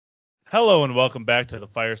Hello and welcome back to the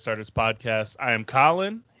Firestarters podcast. I am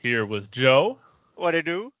Collin, here with Joe. What I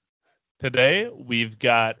do? Today, we've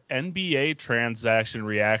got NBA transaction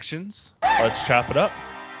reactions. Let's chop it up.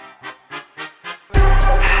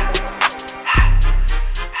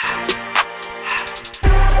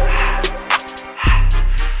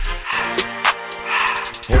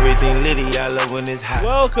 Everything litty, I love when it's hot.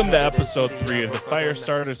 Welcome to episode 3 of the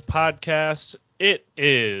Firestarters podcast. It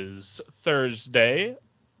is Thursday,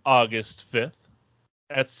 August 5th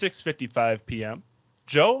at 6:55 p.m.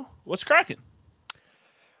 Joe, what's cracking?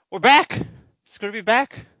 We're back. It's gonna be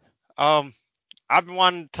back. I've been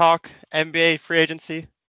wanting to talk NBA free agency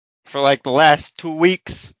for like the last 2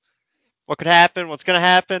 weeks. What could happen? What's gonna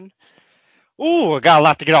happen? Ooh, I got a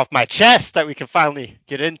lot to get off my chest that we can finally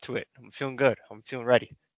get into it. I'm feeling good. I'm feeling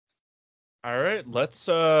ready. All right, let's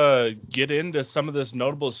get into some of this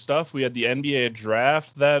notable stuff. We had the NBA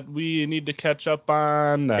draft that we need to catch up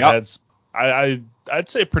on. That Yep. had, I'd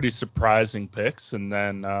say, pretty surprising picks, and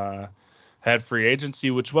then had free agency,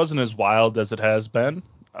 which wasn't as wild as it has been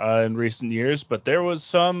in recent years, but there was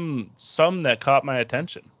some that caught my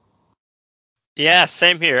attention. Yeah,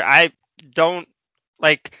 same here. I don't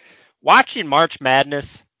like watching March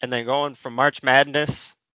Madness and then going from March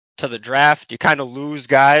Madness to the draft. You kind of lose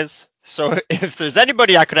guys. So if there's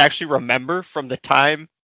anybody I could actually remember from the time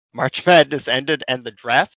March Madness ended and the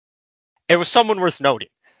draft, it was someone worth noting.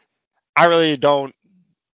 I really don't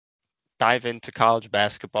dive into college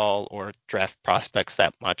basketball or draft prospects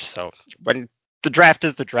that much. So when the draft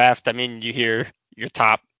is the draft, I mean, you hear your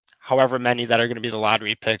top however many that are going to be the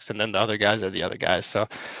lottery picks, and then the other guys are the other guys. So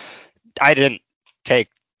I didn't take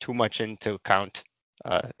too much into account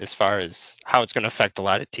as far as how it's going to affect a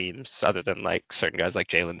lot of teams, other than like certain guys like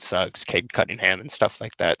Jalen Suggs, Cade Cunningham, and stuff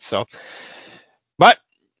like that. So, but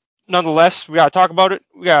nonetheless, we got to talk about it.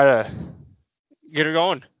 We got to get it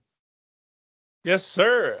going. Yes,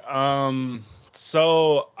 sir.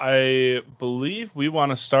 So I believe we want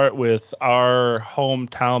to start with our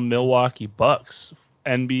hometown Milwaukee Bucks,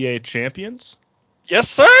 NBA champions. Yes,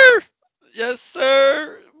 sir. Yes,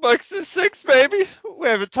 sir. Bucks is 6, baby. We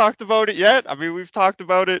haven't talked about it yet. I mean, we've talked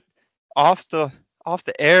about it off the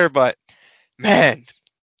air, but man,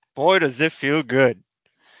 boy, does it feel good.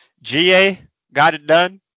 GA got it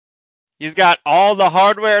done. He's got all the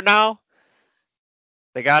hardware now.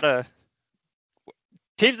 They gotta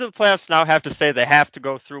teams in the playoffs now have to say they have to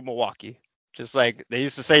go through Milwaukee. Just like they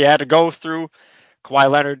used to say you had to go through Kawhi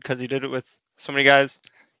Leonard because he did it with so many guys.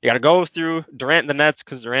 You got to go through Durant and the Nets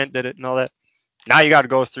because Durant did it and all that. Now you got to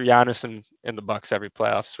go through Giannis and the Bucks every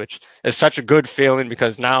playoffs, which is such a good feeling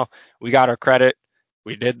because now we got our credit.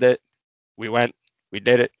 We did that. We went. We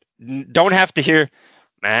did it. Don't have to hear,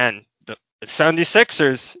 man, the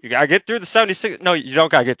 76ers. You got to get through the 76ers. No, you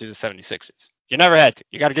don't got to get through the 76ers. You never had to.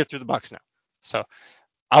 You got to get through the Bucks now. So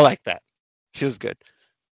I like that. Feels good.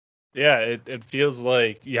 Yeah, it feels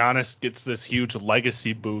like Giannis gets this huge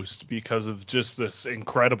legacy boost because of just this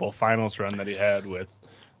incredible finals run that he had with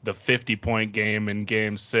the 50-point game in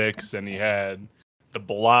Game 6, and he had the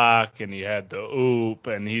block, and he had the oop,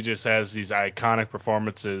 and he just has these iconic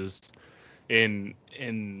performances in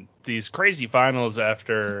these crazy finals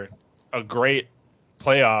after a great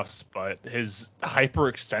playoffs, but his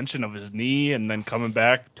hyperextension of his knee and then coming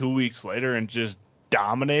back 2 weeks later and just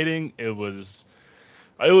dominating, it was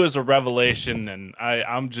a revelation, and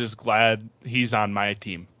I'm just glad he's on my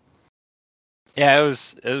team. Yeah, it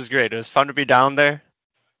was great. It was fun to be down there.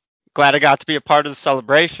 Glad I got to be a part of the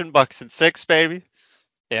celebration. Bucks and 6, baby.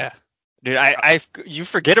 Yeah. Dude, you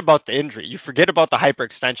forget about the injury. You forget about the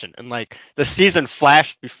hyperextension. And like the season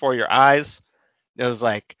flashed before your eyes. It was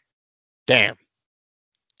like, damn.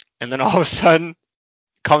 And then all of a sudden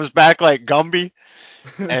comes back like Gumby.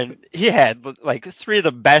 And he had like 3 of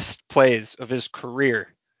the best plays of his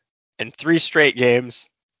career in 3 straight games.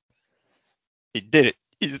 He did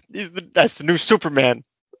it. That's the new Superman.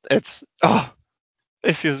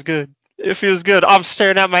 It feels good. It feels good. I'm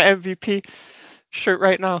staring at my MVP shirt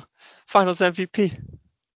right now. Finals MVP.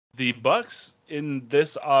 The Bucks in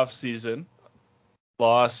this offseason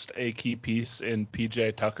lost a key piece in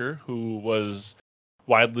PJ Tucker, who was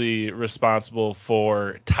widely responsible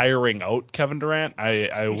for tiring out Kevin Durant.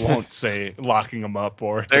 I won't say locking him up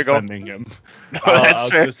or There you go. defending him. No, that's I'll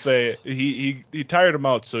fair. just say he tired him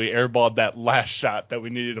out, so he airballed that last shot that we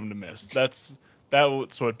needed him to miss. That's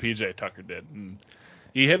what PJ Tucker did. And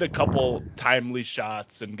he hit a couple timely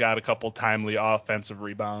shots and got a couple timely offensive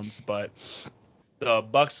rebounds, but the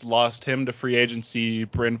Bucks lost him to free agency,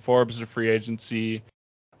 Bryn Forbes to free agency,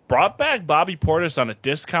 brought back Bobby Portis on a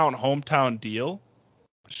discount hometown deal,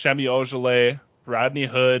 Shemi Ojeleye, Rodney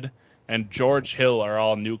Hood, and George Hill are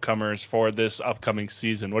all newcomers for this upcoming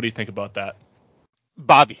season. What do you think about that?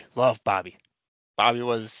 Bobby, love Bobby. Bobby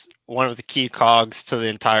was one of the key cogs to the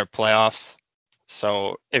entire playoffs.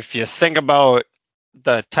 So if you think about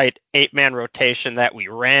the tight 8-man rotation that we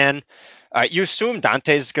ran, you assume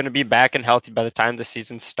Dante's going to be back and healthy by the time the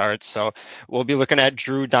season starts. So we'll be looking at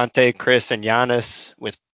Drew, Dante, Chris, and Giannis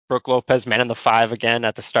with Brook Lopez man in the 5 again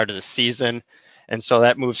at the start of the season. And so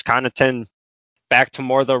that moves Connaughton back to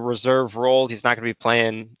more the reserve role. He's not going to be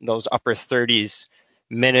playing those upper 30s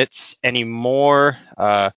minutes anymore.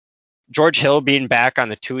 George Hill being back on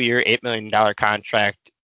the 2-year, $8 million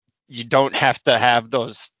contract, you don't have to have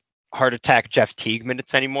those heart attack Jeff Teague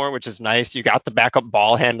minutes anymore, which is nice. You got the backup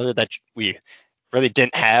ball handler that we really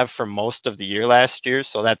didn't have for most of the year last year,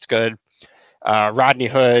 so that's good. Rodney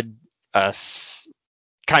Hood,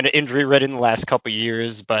 kind of injury ridden the last couple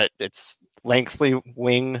years, but it's lengthy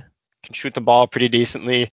wing, can shoot the ball pretty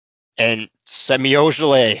decently. And Semi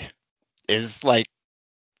Ojeleye is like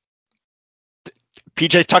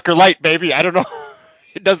PJ Tucker light, baby. I don't know.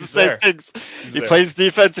 He does the same things. He plays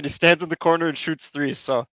defense and he stands in the corner and shoots threes.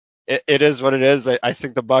 So it is what it is. I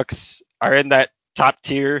think the Bucks are in that top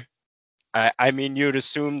tier. I mean, you'd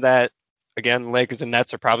assume that, again, Lakers and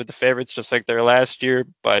Nets are probably the favorites, just like they were last year.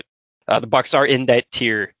 But the Bucks are in that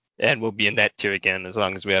tier and will be in that tier again as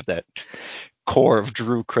long as we have that core of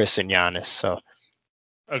Drew, Chris, and Giannis. So.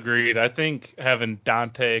 Agreed. I think having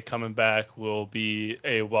Dante coming back will be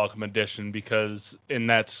a welcome addition because in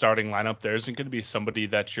that starting lineup, there isn't going to be somebody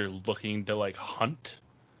that you're looking to like hunt,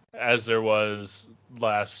 as there was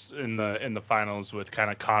last in the finals with kind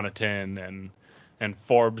of Connaughton and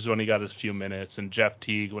Forbes when he got his few minutes and Jeff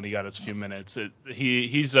Teague when he got his few minutes.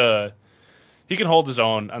 He can hold his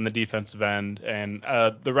own on the defensive end, and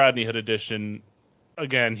the Rodney Hood addition,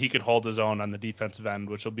 again, he can hold his own on the defensive end,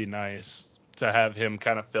 which will be nice to have him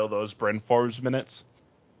kind of fill those Bryn Forbes minutes.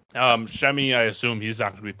 Shemi, I assume he's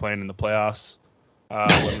not going to be playing in the playoffs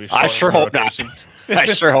when we shorten I sure the hope rotation. Not. I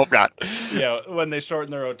sure hope not. Yeah, when they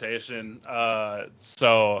shorten the rotation.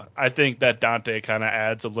 So I think that Dante kind of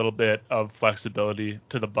adds a little bit of flexibility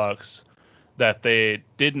to the Bucks that they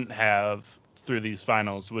didn't have through these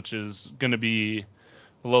finals, which is going to be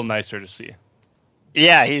a little nicer to see.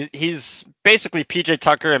 Yeah, he's basically PJ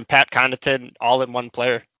Tucker and Pat Connaughton all in one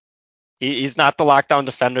player. He's not the lockdown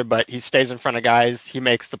defender, but he stays in front of guys. He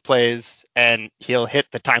makes the plays, and he'll hit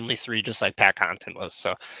the timely 3 just like Pat Connaughton was.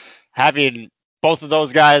 So having both of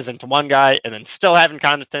those guys into one guy and then still having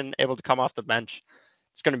Connaughton able to come off the bench,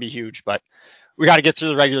 it's going to be huge. But we got to get through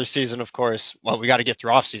the regular season, of course. Well, we got to get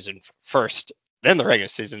through offseason first, then the regular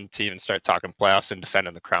season to even start talking playoffs and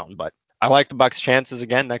defending the crown. But I like the Bucks' chances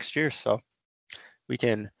again next year, so we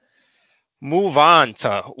can move on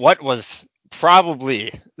to what was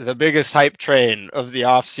probably the biggest hype train of the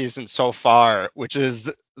offseason so far, which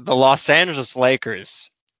is the Los Angeles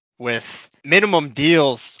Lakers with minimum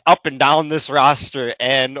deals up and down this roster.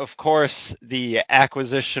 And of course, the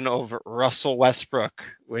acquisition of Russell Westbrook,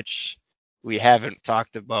 which we haven't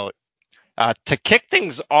talked about. To kick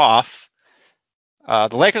things off, the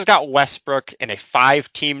Lakers got Westbrook in a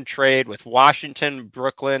 5-team trade with Washington,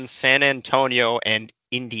 Brooklyn, San Antonio, and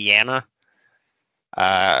Indiana.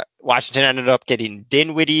 Washington ended up getting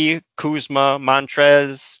Dinwiddie, Kuzma,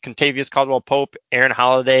 Montrez, Contavious Caldwell-Pope, Aaron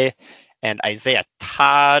Holiday, and Isaiah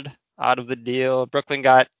Todd out of the deal. Brooklyn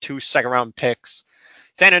got 2 second-round picks.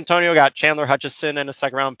 San Antonio got Chandler Hutchison and a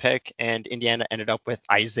second-round pick, and Indiana ended up with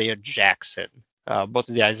Isaiah Jackson. Both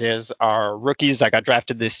of the Isaiahs are rookies that got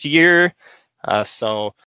drafted this year,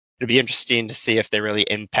 so it'll be interesting to see if they really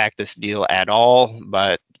impact this deal at all.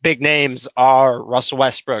 But big names are Russell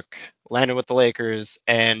Westbrook landing with the Lakers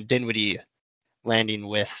and Dinwiddie landing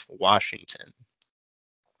with Washington.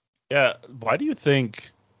 Yeah, why do you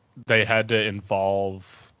think they had to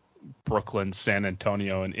involve Brooklyn, San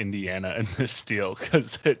Antonio, and Indiana in this deal?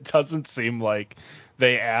 Because it doesn't seem like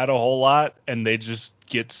they add a whole lot and they just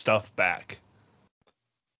get stuff back.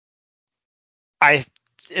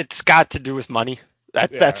 It's got to do with money.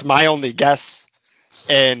 That's my only guess.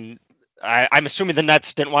 And I'm assuming the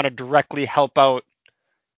Nets didn't want to directly help out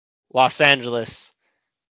Los Angeles.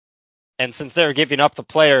 And since they were giving up the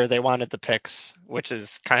player, they wanted the picks, which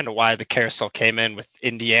is kind of why the carousel came in with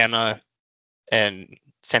Indiana and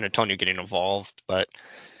San Antonio getting involved. But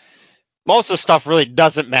most of the stuff really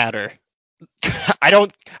doesn't matter. I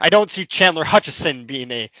don't see Chandler Hutchison being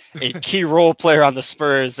a key role player on the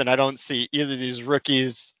Spurs, and I don't see either of these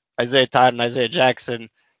rookies, Isaiah Todd and Isaiah Jackson,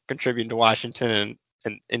 contributing to Washington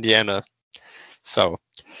and Indiana. So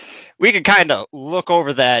we can kind of look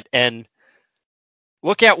over that and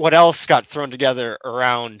look at what else got thrown together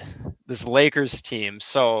around this Lakers team.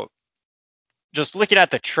 So just looking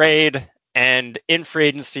at the trade and in free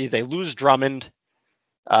agency, they lose Drummond,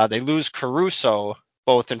 they lose Caruso,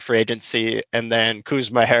 both in free agency, and then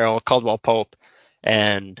Kuzma, Harrell, Caldwell Pope,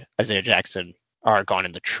 and Isaiah Jackson are gone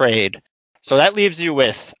in the trade. So that leaves you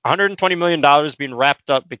with $120 million being wrapped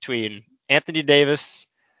up between Anthony Davis,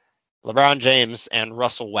 LeBron James, and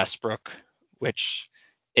Russell Westbrook, which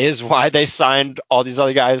is why they signed all these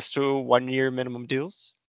other guys to 1-year minimum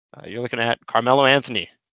deals. You're looking at Carmelo Anthony,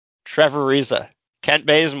 Trevor Ariza, Kent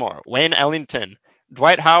Bazemore, Wayne Ellington,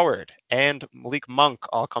 Dwight Howard, and Malik Monk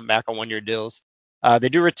all come back on 1-year deals. They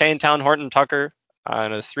do retain Talon Horton Tucker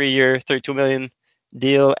on a 3-year, $32 million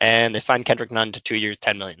deal, and they signed Kendrick Nunn to 2 years,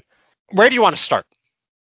 $10 million. Where do you want to start?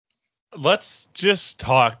 Let's just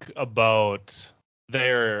talk about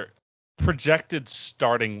their projected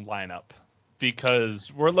starting lineup,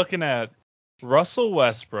 because we're looking at Russell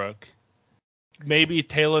Westbrook, maybe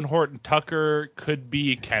Talon Horton Tucker, could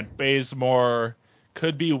be Kent Bazemore,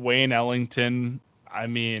 could be Wayne Ellington. I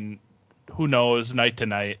mean, who knows, night to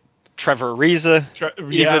night. Trevor Ariza,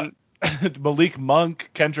 even Malik Monk,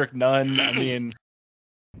 Kendrick Nunn. I mean,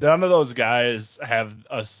 none of those guys have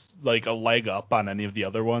a leg up on any of the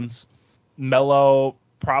other ones. Melo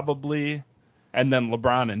probably, and then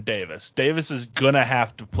LeBron and Davis. Davis is gonna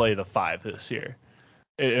have to play the 5 this year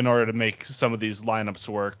in order to make some of these lineups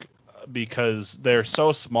work, because they're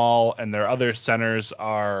so small and their other centers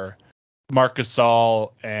are Marc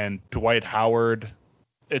Gasol and Dwight Howard.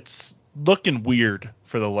 It's looking weird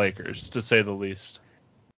for the Lakers, to say the least.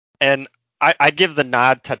 And I give the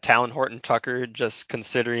nod to Talon Horton Tucker, just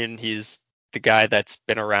considering he's the guy that's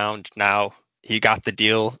been around now. He got the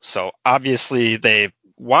deal, so obviously they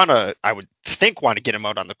I would think, want to get him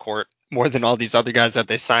out on the court more than all these other guys that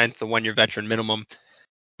they signed, the 1-year veteran minimum.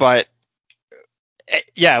 But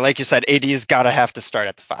yeah, like you said, AD's got to have to start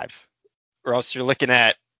at the 5, or else you're looking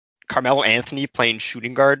at Carmelo Anthony playing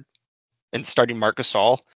shooting guard and starting Marc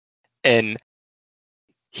Gasol, and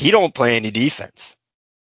he don't play any defense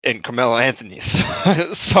in Carmelo Anthony.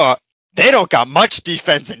 So they don't got much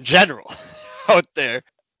defense in general out there.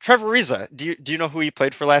 Trevor Ariza, do you know who he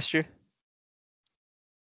played for last year?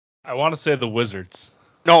 I want to say the Wizards.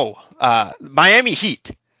 No, Miami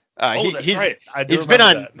Heat. That's right. He's been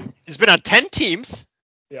on 10 teams.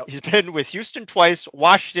 Yep. He's been with Houston twice,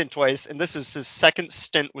 Washington twice, and this is his second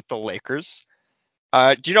stint with the Lakers.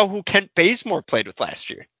 Do you know who Kent Bazemore played with last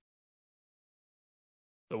year?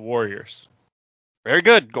 The Warriors. Very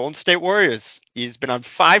good. Golden State Warriors. He's been on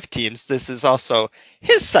 5 teams. This is also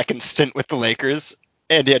his second stint with the Lakers,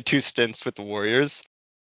 and he had 2 stints with the Warriors.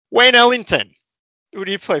 Wayne Ellington. Who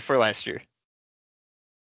did he play for last year?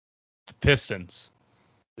 The Pistons.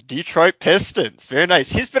 The Detroit Pistons. Very nice.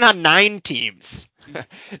 He's been on 9 teams.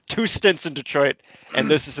 2 stints in Detroit, and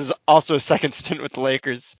this is also his second stint with the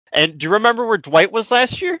Lakers. And do you remember where Dwight was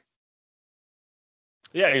last year?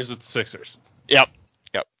 Yeah, he was with the Sixers. Yep.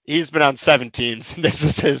 He's been on 7 teams. This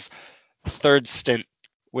is his 3rd stint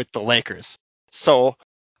with the Lakers. So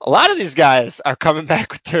a lot of these guys are coming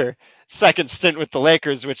back with their second stint with the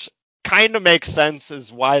Lakers, which kind of makes sense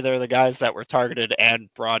as why they're the guys that were targeted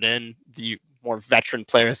and brought in, the more veteran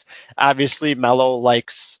players. Obviously, Melo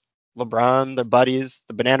likes LeBron, their buddies,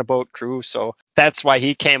 the Banana Boat crew, so that's why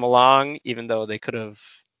he came along, even though they could have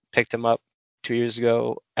picked him up 2 years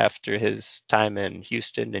ago after his time in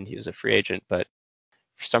Houston and he was a free agent, but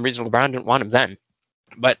for some reason LeBron didn't want him then.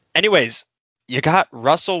 But anyways, you got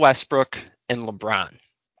Russell Westbrook and LeBron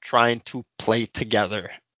trying to play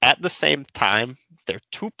together at the same time. They're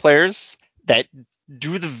 2 players that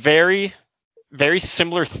do the very, very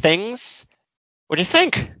similar things. What do you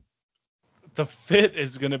think? The fit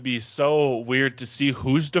is going to be so weird to see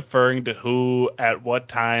who's deferring to who at what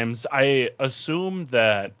times. I assume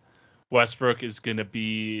that Westbrook is going to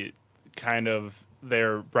be kind of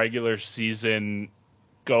their regular season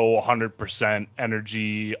go 100%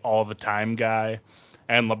 energy all the time guy,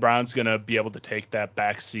 and LeBron's going to be able to take that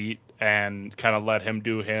back seat and kind of let him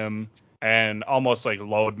do him and almost like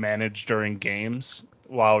load manage during games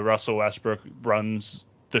while Russell Westbrook runs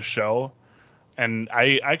the show. And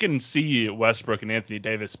I can see Westbrook and Anthony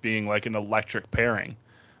Davis being like an electric pairing,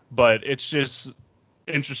 but it's just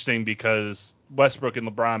interesting because Westbrook and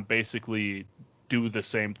LeBron basically do the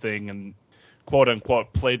same thing and quote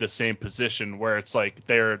unquote play the same position, where it's like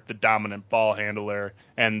they're the dominant ball handler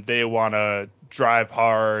and they want to drive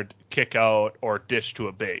hard, kick out, or dish to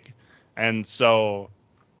a big. And so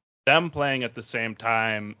them playing at the same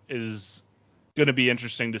time is going to be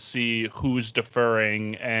interesting to see who's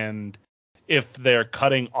deferring and if they're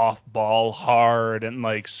cutting off ball hard and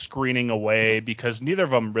like screening away, because neither of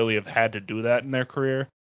them really have had to do that in their career.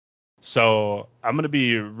 So I'm going to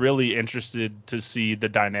be really interested to see the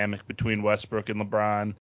dynamic between Westbrook and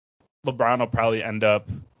LeBron. LeBron will probably end up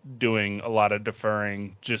doing a lot of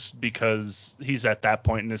deferring just because he's at that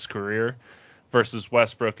point in his career, versus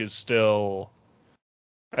Westbrook is still,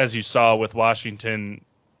 as you saw with Washington,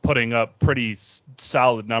 putting up pretty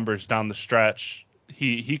solid numbers down the stretch.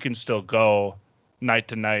 He can still go night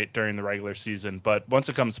to night during the regular season, but once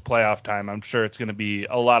it comes to playoff time, I'm sure it's going to be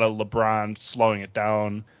a lot of LeBron slowing it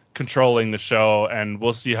down, controlling the show, and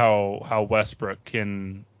we'll see how Westbrook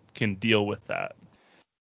can deal with that.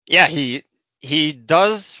 Yeah, he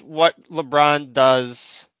does what LeBron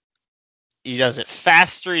does. He does it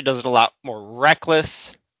faster. He does it a lot more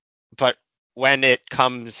reckless. But when it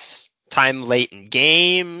comes time late in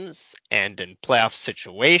games and in playoff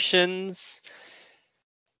situations,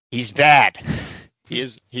 he's bad.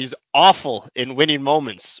 He's awful in winning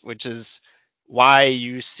moments, which is why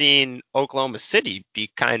you've seen Oklahoma City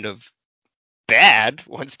be kind of bad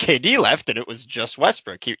once KD left and it was just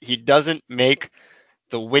Westbrook. He doesn't make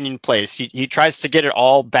the winning plays. He tries to get it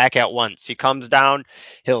all back at once. He comes down,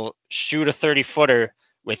 he'll shoot a 30-footer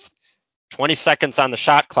with 20 seconds on the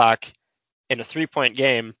shot clock in a 3-point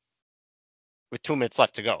game with 2 minutes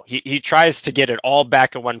left to go. He tries to get it all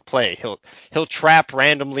back in one play. He'll trap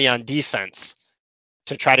randomly on defense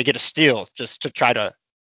to try to get a steal, just to try to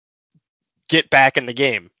get back in the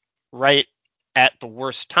game right at the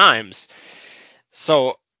worst times.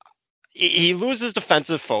 So he loses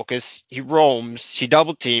defensive focus. He roams, he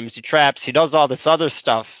double teams, he traps, he does all this other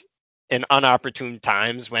stuff in unopportune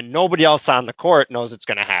times when nobody else on the court knows it's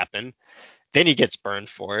going to happen. Then he gets burned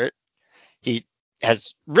for it. He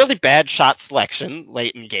has really bad shot selection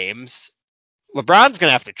late in games. LeBron's going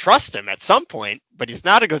to have to trust him at some point, but he's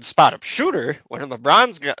not a good spot-up shooter. When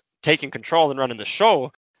LeBron's taking control and running the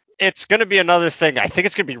show, it's going to be another thing. I think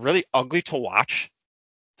it's going to be really ugly to watch.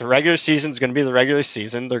 The regular season is going to be the regular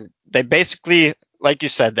season. They basically, like you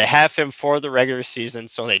said, they have him for the regular season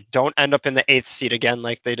so they don't end up in the 8th seed again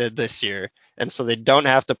like they did this year. And so they don't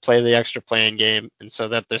have to play the extra playing game, and so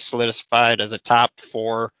that they're solidified as a top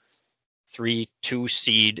 4, 3, 2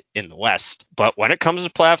 seed in the West. But when it comes to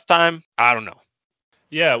playoff time, I don't know.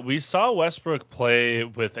 Yeah, we saw Westbrook play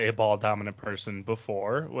with a ball dominant person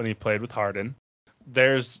before when he played with Harden.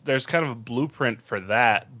 There's kind of a blueprint for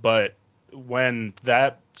that, but when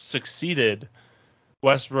that succeeded,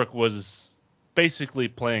 Westbrook was basically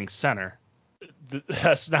playing center.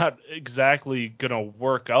 That's not exactly going to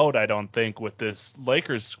work out, I don't think, with this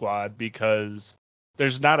Lakers squad, because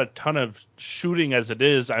there's not a ton of shooting as it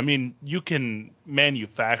is. I mean, you can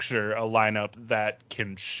manufacture a lineup that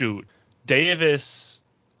can shoot. Davis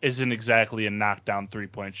isn't exactly a knockdown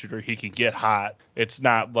three-point shooter. He can get hot. It's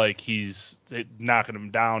not like he's knocking him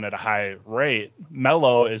down at a high rate.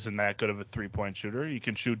 Melo isn't that good of a three-point shooter. He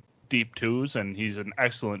can shoot deep twos, and he's an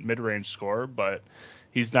excellent mid-range scorer, but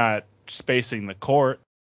he's not spacing the court.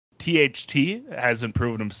 THT hasn't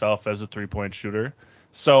proven himself as a three-point shooter.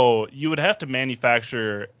 So you would have to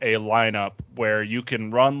manufacture a lineup where you can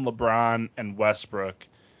run LeBron and Westbrook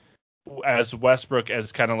as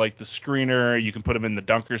kind of like the screener. You can put him in the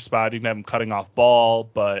dunker spot. You can have him cutting off ball,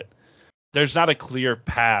 but there's not a clear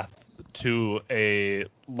path to a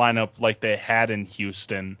lineup like they had in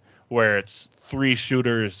Houston where it's 3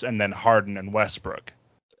 shooters and then Harden and Westbrook.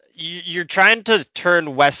 You're trying to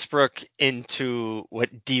turn Westbrook into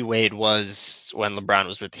what D Wade was when LeBron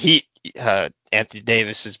was with the Heat. Anthony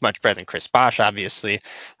Davis is much better than Chris Bosh, obviously,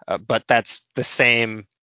 but that's the same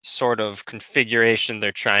sort of configuration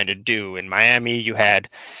they're trying to do. In Miami, you had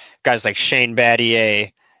guys like Shane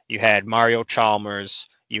Battier, you had Mario Chalmers,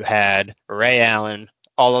 you had Ray Allen.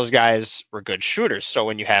 All those guys were good shooters. So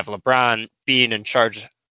when you have LeBron being in charge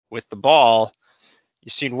with the ball,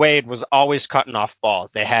 you've seen Wade was always cutting off ball.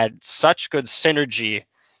 They had such good synergy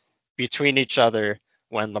between each other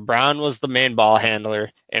when LeBron was the main ball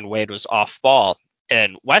handler and Wade was off ball.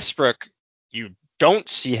 And Westbrook, you don't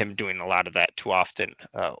see him doing a lot of that too often.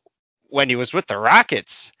 When he was with the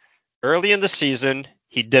Rockets early in the season,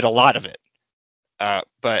 he did a lot of it.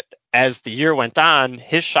 But as the year went on,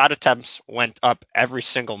 his shot attempts went up every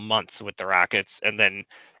single month with the Rockets. And then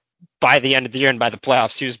by the end of the year and by the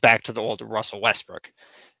playoffs, he was back to the old Russell Westbrook.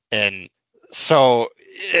 And so,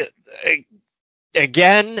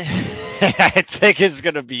 again, I think it's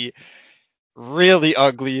going to be really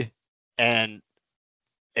ugly. And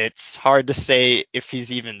it's hard to say if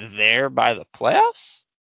he's even there by the playoffs.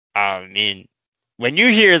 I mean, when you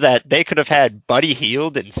hear that they could have had Buddy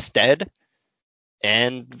Hield instead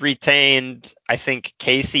and retained, I think,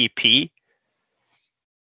 KCP,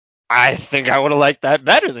 I think I would have liked that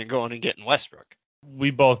better than going and getting Westbrook.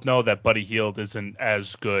 we both know that Buddy Hield isn't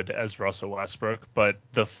as good as Russell Westbrook, but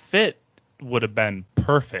the fit would have been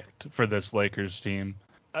perfect for this Lakers team.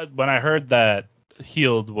 When I heard that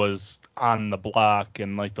Hield was on the block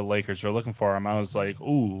and like the Lakers were looking for him, I was like,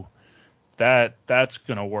 ooh, that's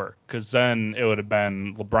gonna work, because then it would have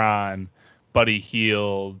been LeBron, Buddy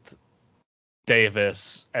Hield,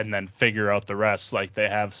 Davis, and then figure out the rest like they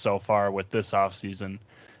have so far with this offseason.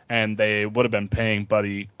 And they would have been paying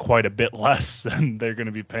Buddy quite a bit less than they're going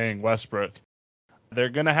to be paying Westbrook. They're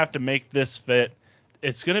going to have to make this fit.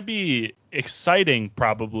 It's going to be exciting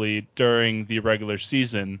probably during the regular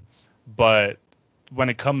season, but when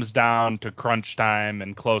it comes down to crunch time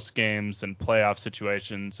and close games and playoff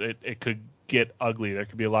situations, it could get ugly. There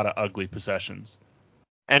could be a lot of ugly possessions.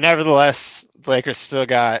 And nevertheless, the Lakers still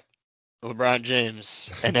got LeBron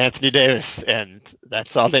James and Anthony Davis, and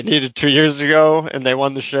that's all they needed 2 years ago, and they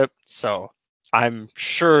won the ship. So I'm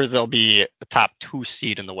sure they'll be a top 2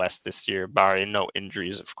 seed in the West this year, barring no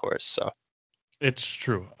injuries, of course. So It's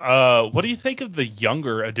true. What do you think of the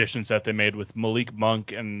younger additions that they made with Malik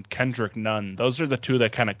Monk and Kendrick Nunn? Those are the two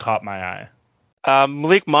that kind of caught my eye.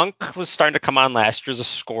 Malik Monk was starting to come on last year as a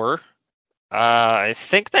scorer. I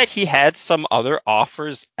think that he had some other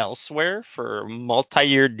offers elsewhere for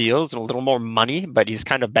multi-year deals and a little more money, but he's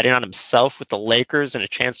kind of betting on himself with the Lakers and a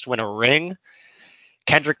chance to win a ring.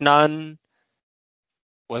 Kendrick Nunn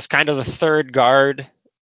was kind of the third guard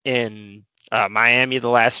in Miami the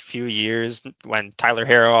last few years when Tyler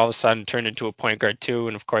Hero all of a sudden turned into a point guard too,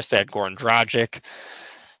 and of course they had Goran Dragic.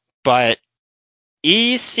 But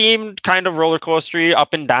he seemed kind of roller coastery,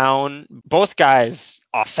 up and down. Both guys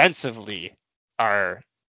offensively are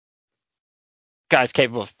guys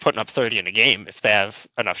capable of putting up 30 in a game if they have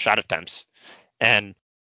enough shot attempts. And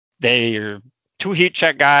they're two heat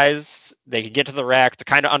check guys. They can get to the rack. They're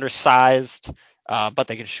kind of undersized, but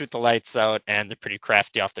they can shoot the lights out, and they're pretty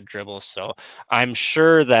crafty off the dribble. So I'm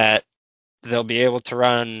sure that they'll be able to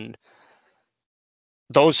run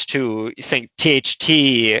those two, you think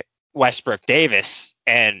THT, Westbrook, Davis,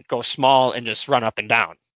 and go small and just run up and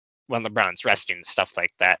down when LeBron's resting and stuff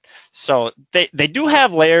like that. So they do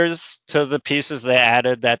have layers to the pieces they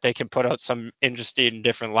added that they can put out some interesting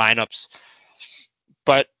different lineups.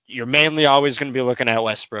 But you're mainly always going to be looking at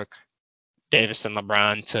Westbrook, Davis, and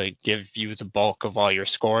LeBron to give you the bulk of all your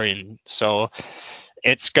scoring. So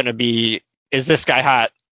it's going to be, is this guy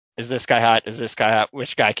hot? Is this guy hot? Is this guy hot?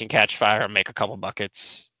 Which guy can catch fire and make a couple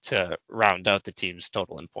buckets to round out the team's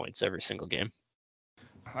total in points every single game?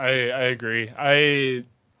 I agree. I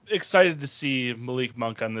excited to see Malik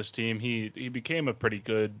Monk on this team. He became a pretty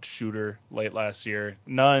good shooter late last year.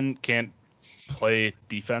 Nunn can't play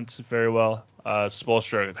defense very well.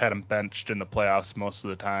 Spoelstra had him benched in the playoffs most of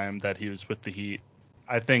the time that he was with the Heat.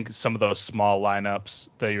 I think some of those small lineups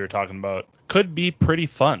that you were talking about could be pretty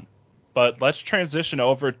fun. But let's transition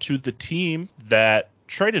over to the team that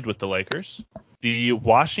traded with the Lakers, the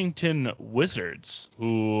Washington Wizards,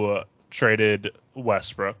 who traded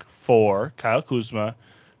Westbrook for Kyle Kuzma,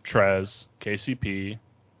 Trez, KCP,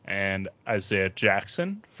 and Isaiah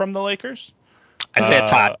Jackson from the Lakers. Isaiah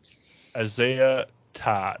Todd. Isaiah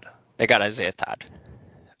Todd. They got Isaiah Todd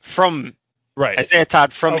from Right. Isaiah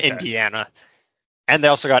Todd from Okay. Indiana, and they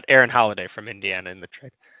also got Aaron Holiday from Indiana in the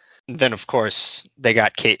trade. And then of course they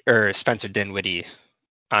got Spencer Dinwiddie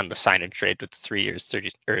on the sign and trade with 3 years,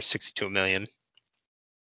 30 or 62 million.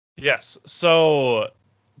 Yes. So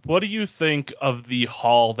what do you think of the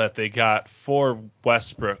haul that they got for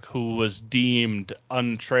Westbrook, who was deemed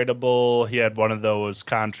untradeable? He had one of those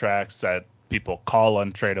contracts that people call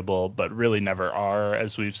untradeable, but really never are,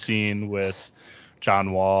 as we've seen with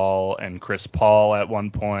John Wall and Chris Paul at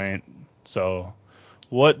one point. So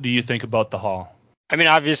what do you think about the haul? I mean,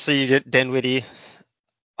 obviously you get Dinwiddie.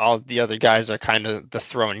 All the other guys are kind of the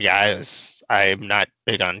thrown guys. I'm not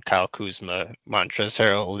big on Kyle Kuzma. Montrezl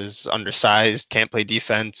Harrell is undersized, can't play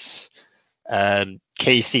defense.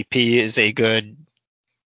 KCP is a good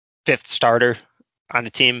fifth starter on a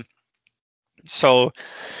team. So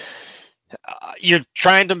you're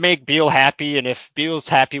trying to make Beal happy, and if Beal's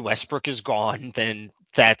happy, Westbrook is gone, then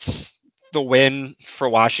that's the win for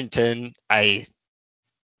Washington. I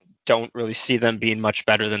don't really see them being much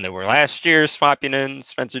better than they were last year, swapping in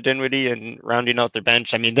Spencer Dinwiddie and rounding out their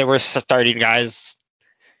bench. I mean, there were starting guys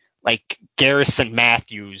like Garrison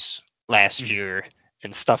Matthews last year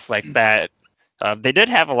and stuff like that. They did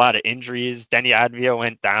have a lot of injuries. Denny Advio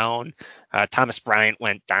went down. Thomas Bryant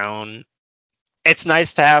went down. It's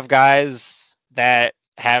nice to have guys that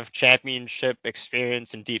have championship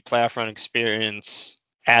experience and deep playoff run experience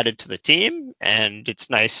added to the team, and it's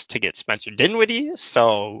nice to get Spencer Dinwiddie,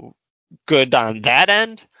 so good on that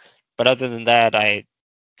end. But other than that, I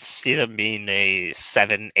see them being a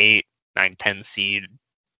 7, 8, 9, 10 seed.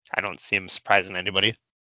 I don't see them surprising anybody.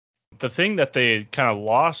 The thing that they kind of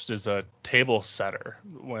lost is a table setter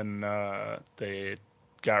when they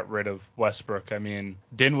got rid of Westbrook. I mean,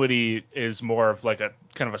 Dinwiddie is more of like a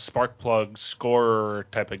kind of a spark plug scorer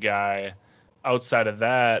type of guy. Outside of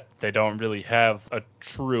that, they don't really have a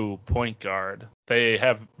true point guard. They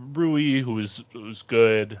have Rui, who's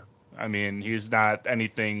good. I mean, he's not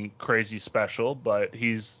anything crazy special, but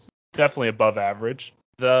he's definitely above average.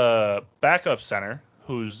 The backup center,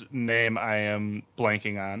 whose name I am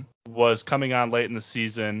blanking on, was coming on late in the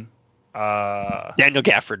season. Daniel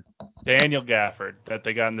Gafford. That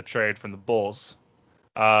they got in the trade from the Bulls.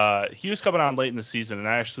 He was coming on late in the season, and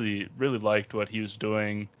I actually really liked what he was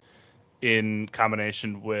doing in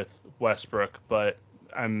combination with Westbrook, but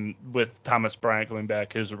with Thomas Bryant coming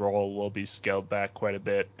back, his role will be scaled back quite a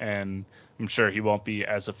bit, and I'm sure he won't be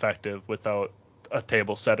as effective without a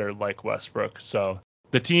table setter like Westbrook. So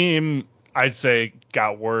the team, I'd say,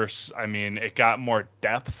 got worse. I mean, it got more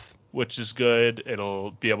depth, which is good.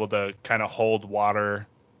 It'll be able to kind of hold water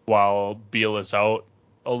while Beal is out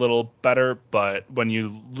a little better, but when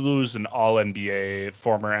you lose an all-NBA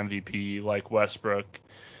former MVP like Westbrook,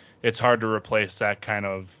 it's hard to replace that kind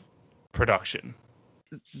of production.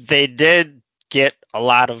 They did get a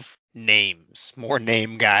lot of names, more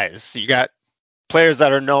name guys. So you got players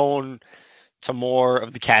that are known to more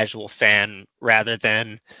of the casual fan rather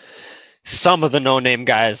than some of the no-name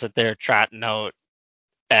guys that they're trotting out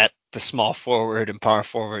at the small forward and power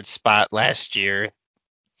forward spot last year.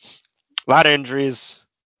 A lot of injuries.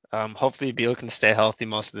 Hopefully Beal can stay healthy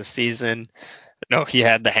most of the season. No, he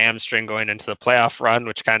had the hamstring going into the playoff run,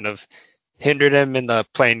 which kind of hindered him in the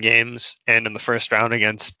playing games and in the first round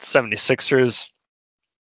against 76ers.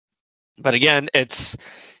 But again, it's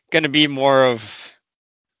going to be more of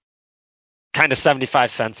kind of 75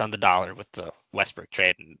 cents on the dollar with the Westbrook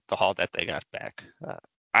trade and the haul that they got back.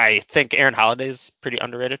 I think Aaron Holiday's pretty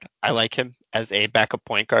underrated. I like him as a backup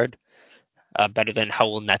point guard, better than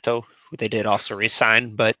Raul Neto, who they did also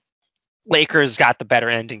re-sign. But Lakers got the better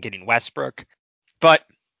end in getting Westbrook. But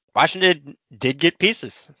Washington did get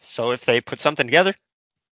pieces. So if they put something together,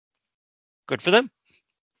 good for them.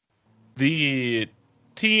 The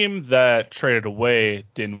team that traded away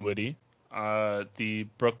Dinwiddie, the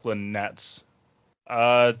Brooklyn Nets,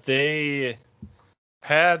 they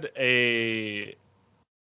had a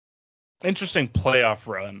interesting playoff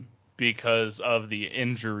run because of the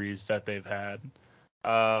injuries that they've had.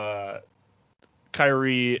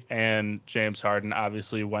 Kyrie and James Harden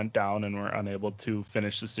obviously went down and were unable to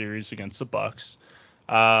finish the series against the Bucks.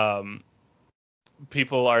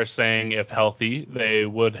 People are saying if healthy, they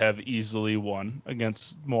would have easily won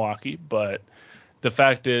against Milwaukee, but the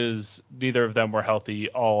fact is neither of them were healthy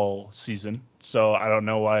all season. So I don't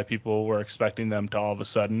know why people were expecting them to all of a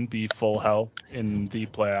sudden be full health in the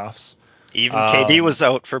playoffs. Even KD was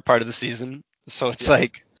out for part of the season. So it's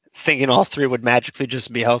like thinking all three would magically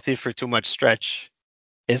just be healthy for too much stretch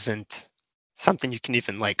isn't something you can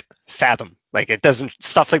even like fathom. Like it doesn't,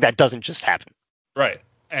 stuff like that doesn't just happen. Right.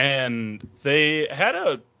 And they had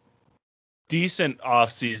a decent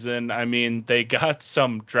offseason. I mean, they got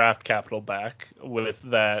some draft capital back with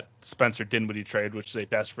that Spencer Dinwiddie trade, which they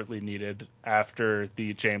desperately needed after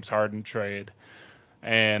the James Harden trade.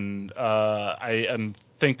 And I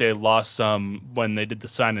think they lost some when they did the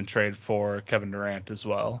sign and trade for Kevin Durant as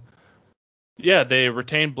well. Yeah, they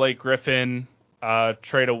retained Blake Griffin,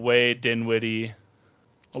 trade away Dinwiddie.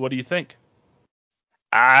 What do you think?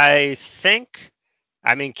 I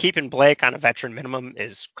mean, keeping Blake on a veteran minimum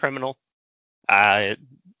is criminal. I've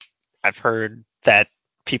heard that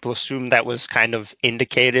people assume that was kind of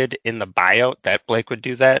indicated in the buyout that Blake would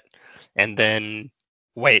do that, and then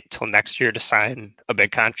wait till next year to sign a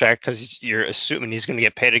big contract because you're assuming he's going to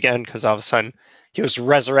get paid again because all of a sudden he was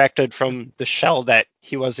resurrected from the shell that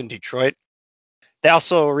he was in Detroit. They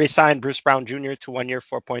also re-signed Bruce Brown Jr. to 1 year,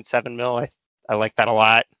 4.7 mil. I like that a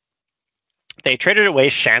lot. They traded away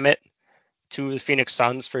Shamit to the Phoenix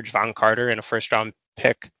Suns for Javon Carter and a first round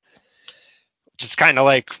pick, which is kind of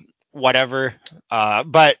like whatever.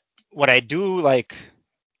 But what I do like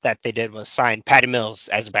that they did was sign Patty Mills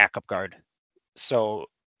as a backup guard. So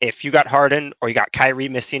if you got Harden or you got Kyrie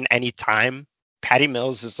missing any time, Patty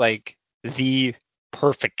Mills is like the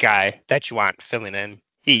perfect guy that you want filling in.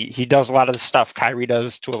 He does a lot of the stuff Kyrie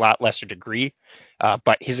does to a lot lesser degree,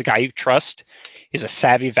 but he's a guy you trust. He's a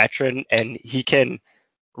savvy veteran, and he can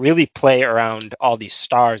really play around all these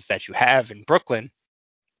stars that you have in Brooklyn.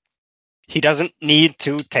 He doesn't need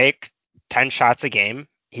to take 10 shots a game.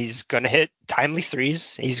 He's going to hit timely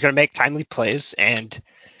threes. He's going to make timely plays, and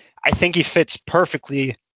I think he fits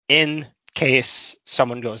perfectly in case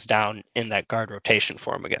someone goes down in that guard rotation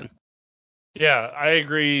for him again. Yeah, I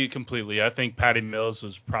agree completely. I think Patty Mills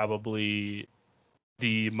was probably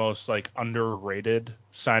the most underrated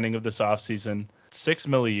signing of this offseason. $6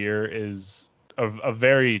 million a year is a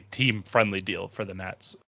very team friendly deal for the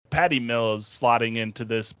Nets. Patty Mills slotting into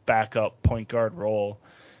this backup point guard role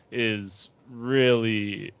is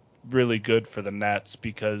really, really good for the Nets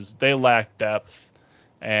because they lack depth,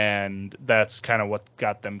 and that's kind of what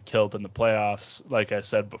got them killed in the playoffs, like I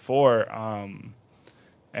said before.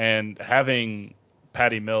 And having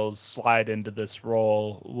Patty Mills slide into this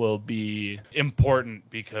role will be important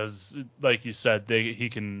because, like you said, he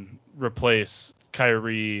can replace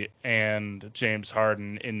Kyrie and James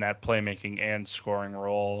Harden in that playmaking and scoring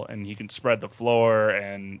role, and he can spread the floor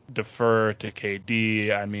and defer to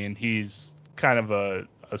KD. I mean, he's kind of a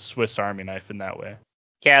Swiss Army knife in that way.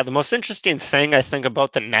 Yeah, the most interesting thing I think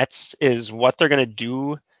about the Nets is what they're going to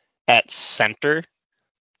do at center.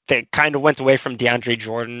 They kind of went away from DeAndre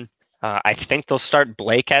Jordan. I think they'll start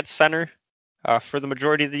Blake at center for the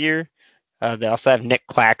majority of the year. They also have Nick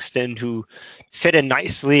Claxton, who fit in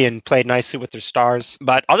nicely and played nicely with their stars.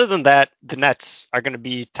 But other than that, the Nets are going to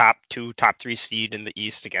be top 2, top 3 seed in the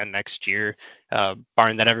East again next year,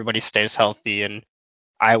 barring that everybody stays healthy. And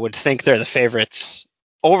I would think they're the favorites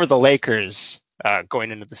over the Lakers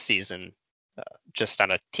going into the season, just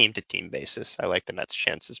on a team-to-team basis. I like the Nets'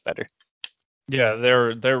 chances better. Yeah,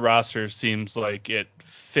 their roster seems like it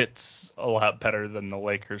fits a lot better than the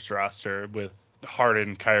Lakers roster with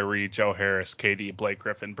Harden, Kyrie, Joe Harris, KD, Blake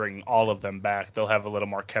Griffin, bringing all of them back. They'll have a little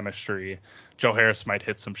more chemistry. Joe Harris might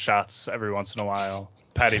hit some shots every once in a while.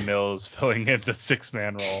 Patty Mills filling in the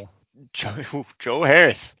 6-man role. Joe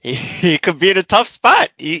Harris, he could be in a tough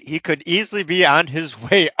spot. He could easily be on his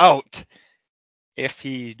way out if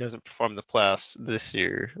he doesn't perform the playoffs this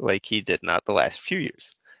year like he did not the last few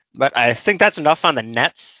years. But I think that's enough on the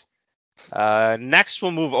Nets. Next,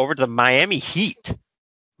 we'll move over to the Miami Heat.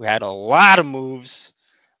 We had a lot of moves,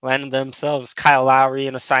 landed themselves Kyle Lowry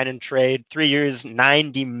in a sign and trade, 3 years,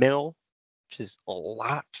 $90 million, which is a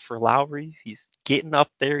lot for Lowry. He's getting up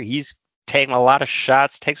there. He's taking a lot of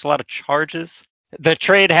shots, takes a lot of charges. The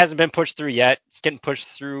trade hasn't been pushed through yet. It's getting pushed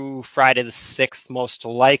through Friday the 6th, most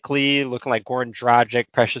likely. Looking like Goran Dragic,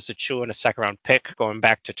 Precious Achiuwa, and a second-round pick going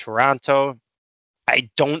back to Toronto. I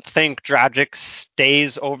don't think Dragic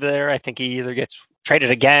stays over there. I think he either gets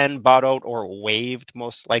traded again, bought out, or waived,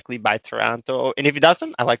 most likely by Toronto. And if he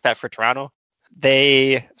doesn't, I like that for Toronto.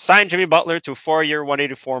 They signed Jimmy Butler to a 4-year,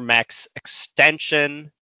 184 max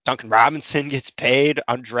extension. Duncan Robinson gets paid,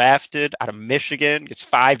 undrafted, out of Michigan, gets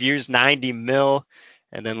 5 years, $90 million.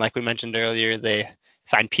 And then, like we mentioned earlier, they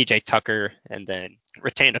signed PJ Tucker and then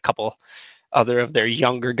retained a couple other of their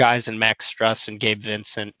younger guys in Max Struss and Gabe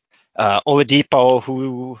Vincent. Oladipo,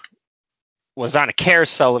 who was on a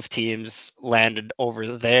carousel of teams, landed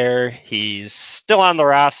over there. He's still on the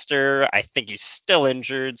roster. I think he's still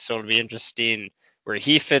injured, so it'll be interesting where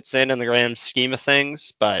he fits in the grand scheme of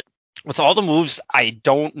things. But with all the moves, I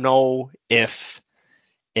don't know if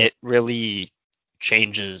it really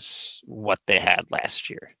changes what they had last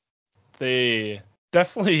year. They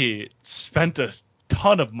definitely spent a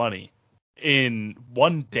ton of money in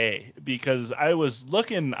one day, because I was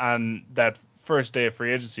looking on that first day of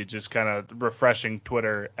free agency, just kind of refreshing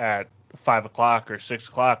Twitter at 5 o'clock or 6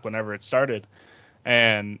 o'clock, whenever it started.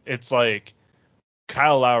 And it's like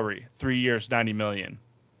Kyle Lowry, 3 years, $90 million.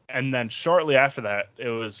 And then shortly after that, it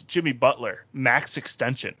was Jimmy Butler, max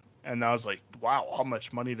extension. And I was like, wow, how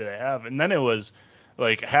much money do they have? And then it was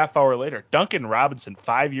like a half hour later, Duncan Robinson,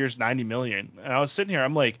 5 years, $90 million. And I was sitting here,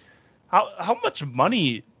 I'm like, how much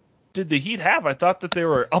money did the Heat have? I thought that they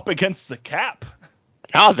were up against the cap.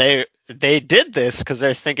 No, they did this because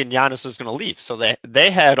they're thinking Giannis was going to leave. So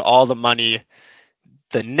they had all the money.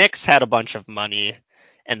 The Knicks had a bunch of money,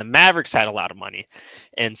 and the Mavericks had a lot of money.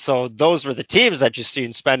 And so those were the teams that you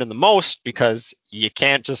seen spending the most, because you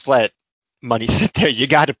can't just let money sit there. You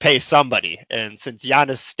got to pay somebody. And since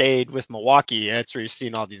Giannis stayed with Milwaukee, that's where you've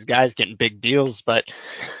seen all these guys getting big deals. But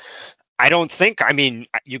I mean,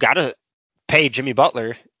 you got to pay Jimmy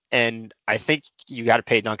Butler, and I think you got to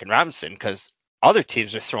pay Duncan Robinson, because other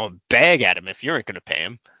teams are throwing a bag at him if you aren't going to pay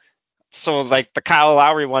him. So, like, the Kyle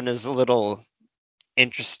Lowry one is a little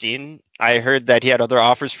interesting. I heard that he had other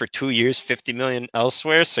offers for 2 years, $50 million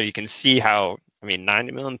elsewhere. So you can see how, I mean,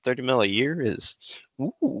 $90 million, $30 million a year is,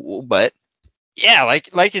 ooh, but yeah,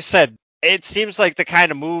 like you said, it seems like the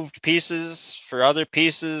kind of moved pieces for other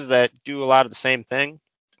pieces that do a lot of the same thing.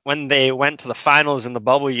 When they went to the finals in the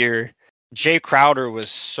bubble year, Jay Crowder was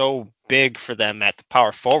so big for them at the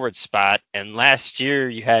power forward spot, and last year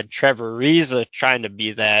you had Trevor Ariza trying to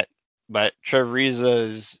be that, but Trevor Ariza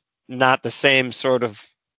is not the same sort of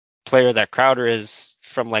player that Crowder is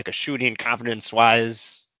from like a shooting confidence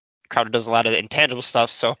wise. Crowder does a lot of the intangible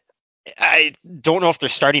stuff, so I don't know if they're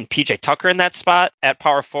starting PJ Tucker in that spot at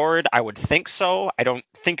power forward. I would think so. I don't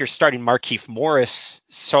think you're starting Markieff Morris.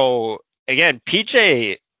 So again,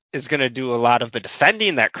 PJ is going to do a lot of the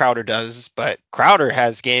defending that Crowder does, but Crowder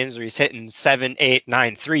has games where he's hitting 7, 8,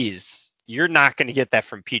 9 threes. You're not going to get that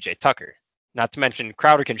from PJ Tucker. Not to mention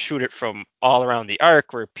Crowder can shoot it from all around the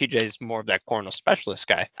arc, where PJ is more of that corner specialist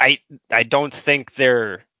guy. I don't think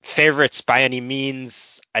they're favorites by any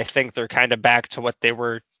means. I think they're kind of back to what they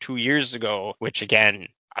were 2 years ago, which again,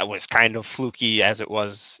 I was kind of fluky as it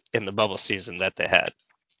was in the bubble season that they had.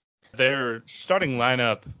 Their starting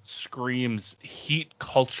lineup screams Heat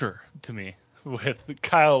culture to me, with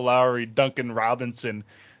Kyle Lowry, Duncan Robinson,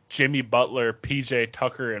 Jimmy Butler, PJ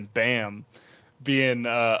Tucker, and Bam being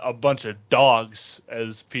a bunch of dogs,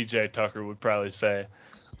 as PJ Tucker would probably say.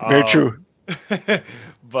 Very true.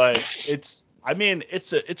 But it's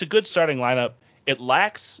a good starting lineup. It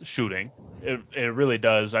lacks shooting. It really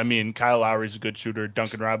does. I mean, Kyle Lowry's a good shooter.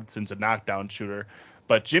 Duncan Robinson's a knockdown shooter.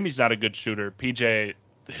 But Jimmy's not a good shooter. PJ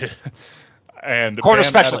and Corner Bam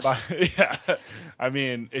specialist. Yeah. I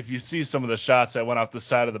mean, if you see some of the shots that went off the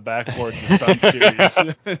side of the backboard in the Sun series,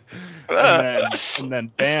 and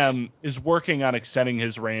then Bam is working on extending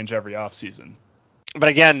his range every offseason. But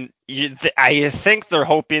again, I think they're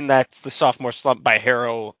hoping that the sophomore slump by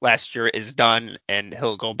Harrow last year is done, and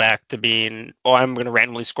he'll go back to being, I'm going to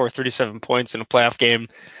randomly score 37 points in a playoff game,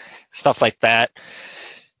 stuff like that.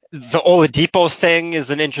 The Oladipo thing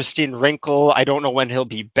is an interesting wrinkle. I don't know when he'll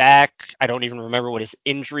be back. I don't even remember what his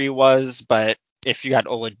injury was, but if you got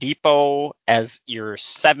Oladipo as your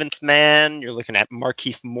seventh man, you're looking at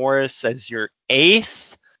Markieff Morris as your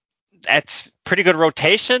eighth. That's pretty good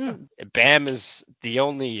rotation. Bam is the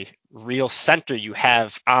only real center you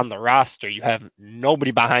have on the roster. You have nobody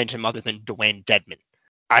behind him other than Dwayne Dedman.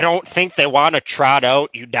 I don't think they want to trot out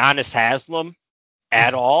Udonis Haslem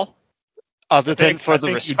at all, other than for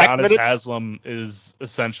the respect Udonis minutes. Haslem is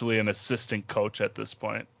essentially an assistant coach at this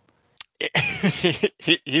point.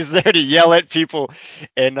 He's there to yell at people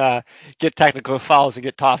and get technical fouls and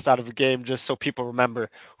get tossed out of a game just so people remember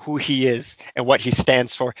who he is and what he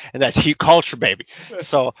stands for, and that's Heat culture, baby.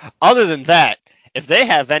 So other than that, if they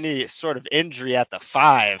have any sort of injury at the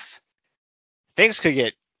 5, things could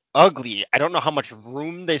get ugly. I don't know how much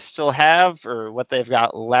room they still have or what they've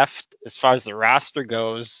got left as far as the roster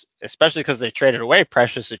goes, especially because they traded away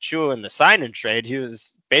Precious Achiuwa in the sign-in trade. He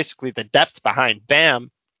was basically the depth behind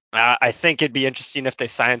Bam. I think it'd be interesting if they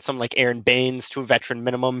signed someone like Aaron Baines to a veteran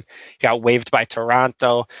minimum. He got waived by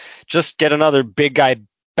Toronto. Just get another big guy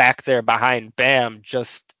back there behind Bam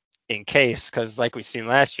just in case, because like we've seen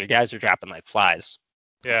last year, guys are dropping like flies.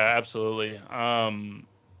 Yeah, absolutely.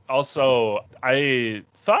 Also, I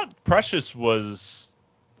thought Precious was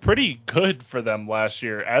pretty good for them last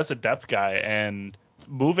year as a depth guy, and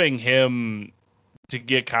moving him to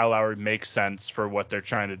get Kyle Lowry makes sense for what they're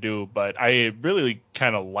trying to do, but I really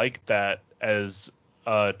kind of like that as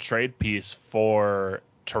a trade piece for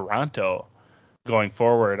Toronto going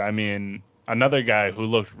forward. I mean, another guy who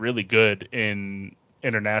looked really good in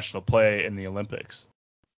international play in the Olympics.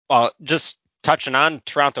 Well, just touching on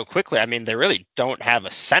Toronto quickly, I mean, they really don't have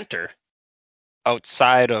a center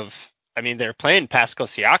outside of, I mean, they're playing Pascal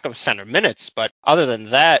Siakam center minutes, but other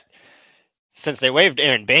than that, since they waived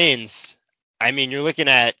Aaron Baines, I mean, you're looking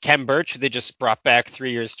at Kem Birch, who they just brought back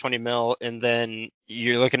 3 years, 20 mil, and then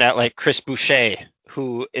you're looking at like Chris Boucher,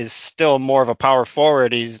 who is still more of a power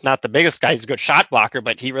forward. He's not the biggest guy. He's a good shot blocker,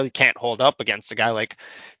 but he really can't hold up against a guy like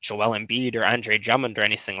Joel Embiid or Andre Drummond or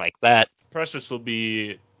anything like that. Precious will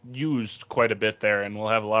be used quite a bit there, and will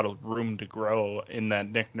have a lot of room to grow in that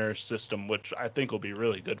Nick Nurse system, which I think will be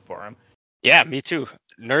really good for him. Yeah, me too.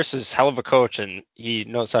 Nurse is hell of a coach, and he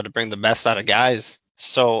knows how to bring the best out of guys.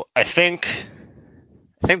 So I think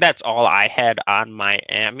that's all I had on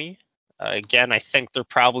Miami. Again, I think they're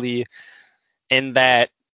probably in that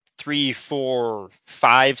 3, 4,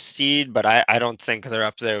 5 seed, but I don't think they're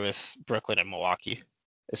up there with Brooklyn and Milwaukee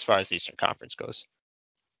as far as the Eastern Conference goes.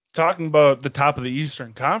 Talking about the top of the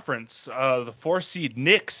Eastern Conference, the 4 seed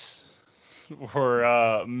Knicks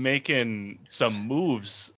were making some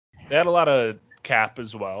moves. They had a lot of cap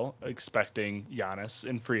as well, expecting Giannis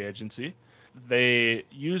in free agency. They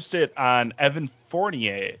used it on Evan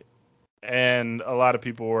Fournier, and a lot of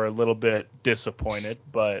people were a little bit disappointed,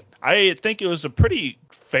 but I think it was a pretty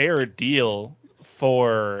fair deal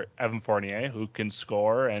for Evan Fournier, who can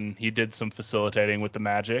score, and he did some facilitating with the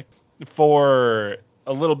Magic. For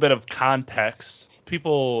a little bit of context,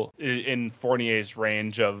 people in Fournier's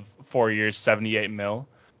range of 4 years, 78 mil.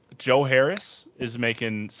 Joe Harris is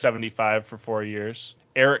making 75 for 4 years.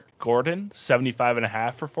 Eric Gordon,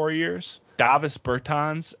 75.5 for 4 years. Davis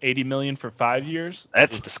Bertans, 80 million for 5 years.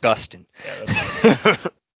 That's disgusting. Yeah,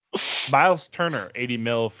 that's Miles Turner, 80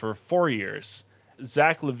 mil for 4 years.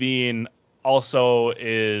 Zach LaVine also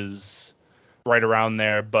is right around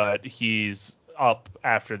there, but he's up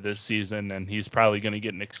after this season, and he's probably going to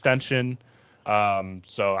get an extension.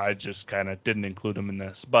 So I just kind of didn't include him in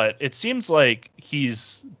this. But it seems like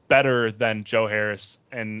he's better than Joe Harris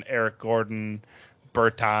and Eric Gordon,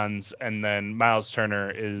 Bertans, and then Miles Turner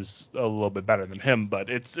is a little bit better than him. But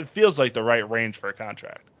it feels like the right range for a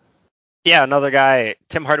contract. Yeah, another guy,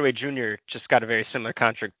 Tim Hardaway Jr. just got a very similar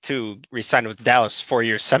contract too. Re-signed with Dallas, 4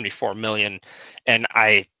 years, 74 million. And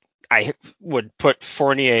I would put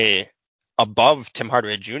Fournier above Tim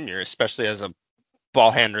Hardaway Jr., especially as a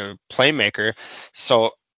ball handler playmaker.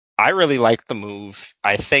 So I really like the move.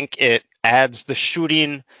 I think it adds the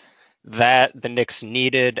shooting that the Knicks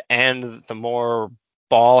needed and the more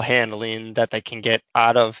ball handling that they can get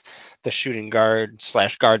out of the shooting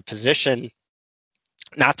guard/guard position.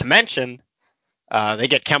 Not to mention, they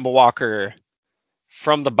get Kemba Walker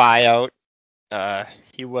from the buyout.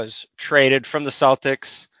 He was traded from the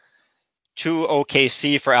Celtics to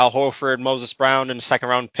OKC for Al Horford, Moses Brown, and a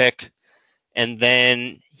second-round pick. And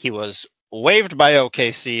then he was waived by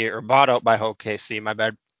OKC, or bought out by OKC, my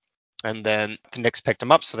bad. And then the Knicks picked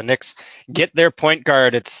him up. So the Knicks get their point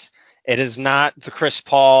guard. It is not the Chris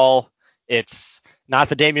Paul. It's not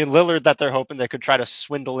the Damian Lillard that they're hoping they could try to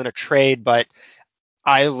swindle in a trade, but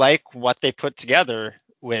I like what they put together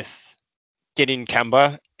with getting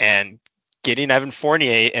Kemba and getting Evan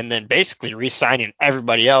Fournier, and then basically re-signing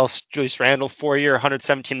everybody else. Julius Randle, 4 year,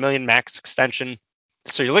 117 million max extension.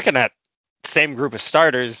 So you're looking at the same group of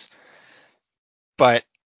starters, but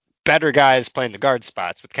better guys playing the guard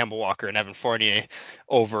spots with Kemba Walker and Evan Fournier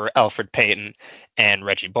over Elfrid Payton and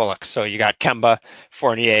Reggie Bullock. So you got Kemba,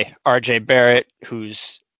 Fournier, RJ Barrett,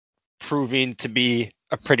 who's proving to be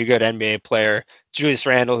a pretty good NBA player, Julius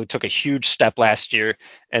Randle, who took a huge step last year,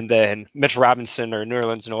 and then Mitchell Robinson or New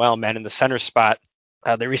Orleans Noel, man, in the center spot.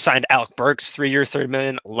 They re-signed Alec Burks, 3 year, $30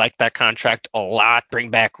 million. Like that contract a lot. Bring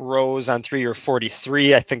back Rose on 3 year,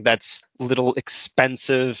 43. I think that's a little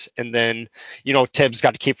expensive. And then, Tibbs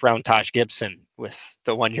got to keep around Taj Gibson with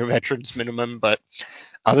the 1 year veterans minimum. But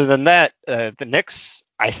other than that, the Knicks,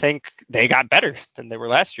 I think they got better than they were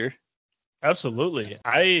last year. Absolutely.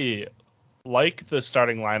 I like the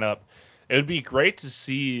starting lineup. It would be great to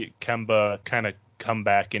see Kemba kind of come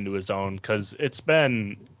back into his own, because it's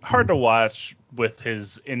been hard to watch with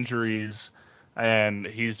his injuries, and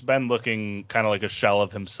he's been looking kind of like a shell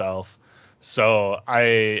of himself. So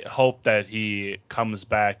I hope that he comes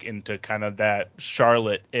back into kind of that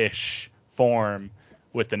Charlotte-ish form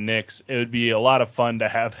with the Knicks. It would be a lot of fun to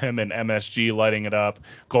have him in MSG lighting it up,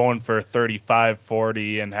 going for 35,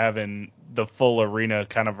 40, and having the full arena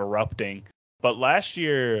kind of erupting. But last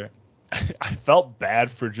year, I felt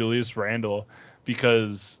bad for Julius Randle,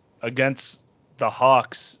 because against the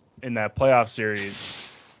Hawks in that playoff series,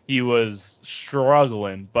 he was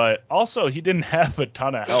struggling, but also he didn't have a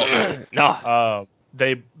ton of help. No.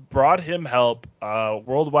 They brought him help.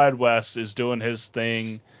 World Wide West is doing his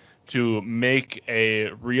thing to make a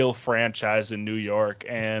real franchise in New York,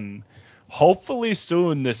 and hopefully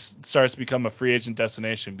soon this starts to become a free agent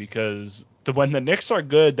destination, because when the Knicks are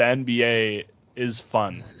good, the NBA is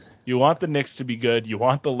fun. You want the Knicks to be good. You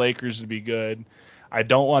want the Lakers to be good. I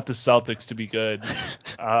don't want the Celtics to be good.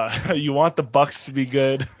 You want the Bucks to be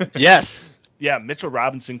good. Yes. Yeah, Mitchell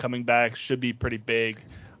Robinson coming back should be pretty big.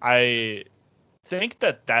 I think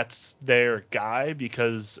that that's their guy,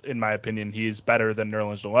 because, in my opinion, he's better than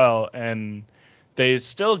Nerlens Noel. And they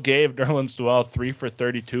still gave Nerlens Noel 3 for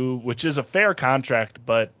 32, which is a fair contract.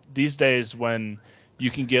 But these days, when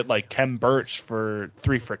you can get like Kem Birch for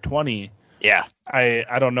 3 for 20, yeah,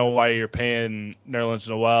 I don't know why you're paying Nerlens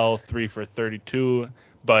Noel 3 for 32,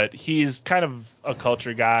 but he's kind of a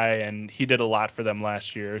culture guy, and he did a lot for them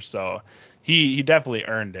last year, so he definitely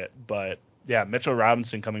earned it. But yeah, Mitchell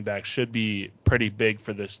Robinson coming back should be pretty big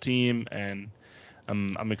for this team, and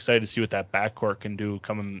I'm excited to see what that backcourt can do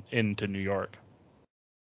coming into New York.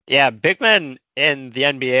 Yeah, big men in the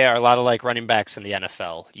NBA are a lot of like running backs in the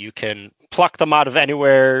NFL. You can pluck them out of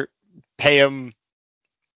anywhere, pay them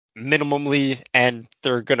minimally, and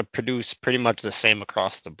they're going to produce pretty much the same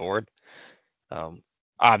across the board.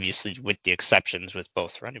 obviously with the exceptions with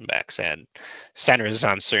both running backs and centers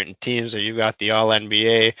on certain teams, or you've got the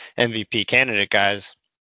All-NBA MVP candidate guys.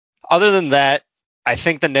 Other than that, I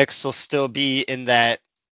think the Knicks will still be in that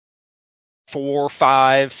 4,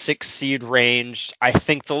 5, 6 seed range. I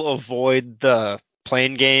think they'll avoid the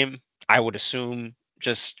play-in game, I would assume,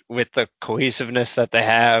 just with the cohesiveness that they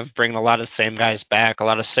have, bringing a lot of the same guys back, a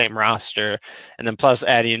lot of same roster, and then plus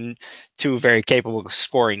adding 2 very capable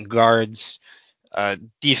scoring guards.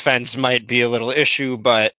 Defense might be a little issue,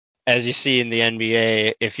 but as you see in the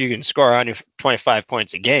NBA, if you can score on 25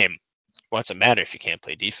 points a game, what's it matter if you can't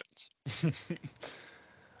play defense?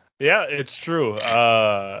 Yeah, it's true.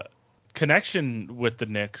 Connection with the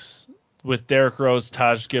Knicks, with Derrick Rose,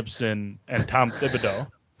 Taj Gibson, and Tom Thibodeau,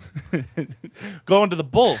 going to the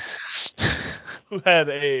Bulls, who had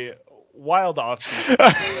a wild offseason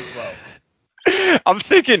as well. I'm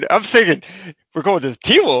thinking, we're going to the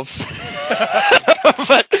T-Wolves.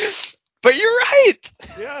 but you're right.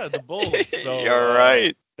 Yeah, the Bulls. So, you're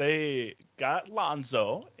right. They got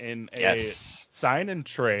Lonzo in a sign and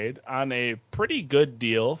trade on a pretty good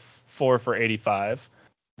deal, 4 for 85.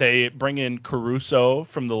 They bring in Caruso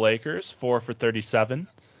from the Lakers, 4 for 37.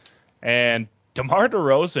 And DeMar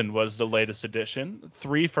DeRozan was the latest addition,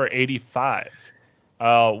 3 for 85.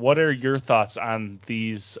 What are your thoughts on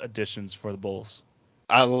these additions for the Bulls?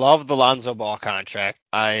 I love the Lonzo Ball contract.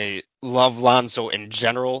 I love Lonzo in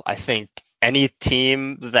general. I think any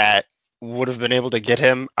team that would have been able to get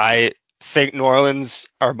him, I think New Orleans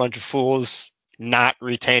are a bunch of fools not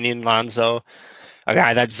retaining Lonzo, a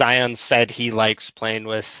guy that Zion said he likes playing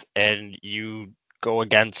with, and you go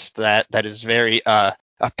against that. That is very a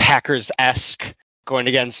Packers-esque, going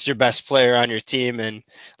against your best player on your team and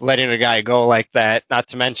letting a guy go like that. Not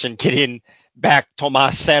to mention getting back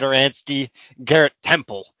Tomas Satoransky, Garrett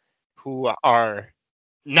Temple, who are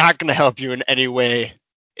not going to help you in any way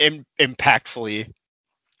impactfully.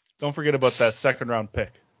 Don't forget about that second-round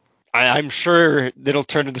pick. I'm sure it'll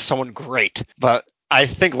turn into someone great, but I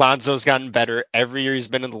think Lonzo's gotten better every year he's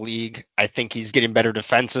been in the league. I think he's getting better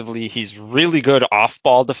defensively. He's really good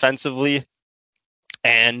off-ball defensively,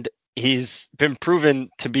 and he's been proven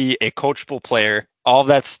to be a coachable player. All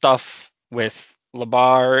that stuff with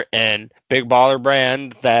LeBar and Big Baller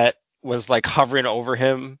Brand that was like hovering over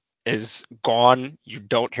him is gone. You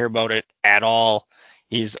don't hear about it at all.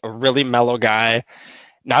 He's a really mellow guy.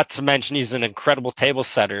 Not to mention he's an incredible table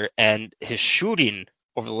setter, and his shooting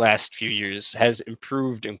over the last few years has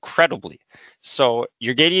improved incredibly. So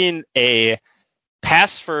you're getting a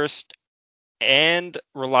pass first and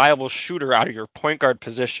reliable shooter out of your point guard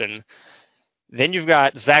position. Then you've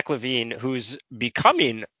got Zach LaVine, who's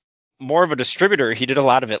becoming more of a distributor. He did a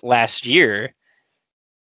lot of it last year.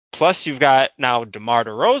 Plus, you've got now DeMar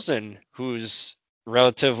DeRozan, who's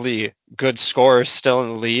relatively good scorer still in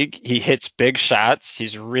the league. He hits big shots.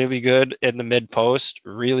 He's really good in the mid post,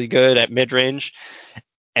 really good at mid range.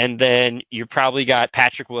 And then you probably got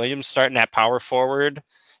Patrick Williams starting at power forward.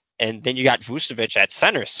 And then you got Vucevic at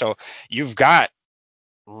center. So you've got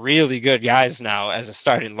really good guys now as a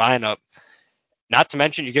starting lineup. Not to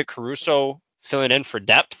mention you get Caruso filling in for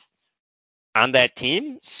depth on that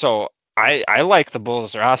team. So I like the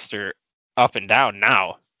Bulls roster up and down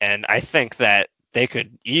now. And I think that they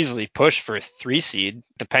could easily push for a 3 seed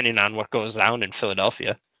depending on what goes down in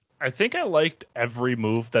Philadelphia. I think I liked every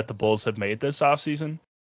move that the Bulls have made this offseason.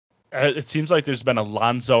 It seems like there's been a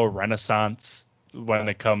Lonzo renaissance when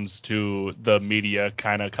it comes to the media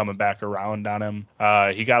kind of coming back around on him.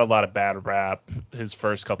 He got a lot of bad rap his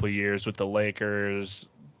first couple of years with the Lakers.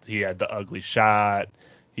 He had the ugly shot.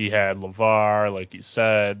 He had LeVar, like you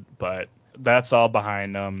said, but that's all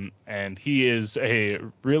behind him. And he is a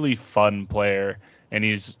really fun player, and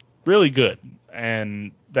he's really good.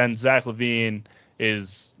 And then Zach LaVine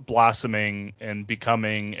is blossoming and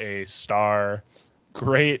becoming a star.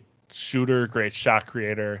 Great shooter, great shot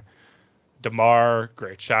creator. DeMar,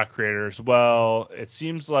 great shot creator as well. It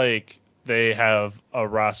seems like they have a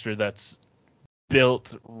roster that's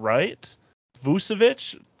built right.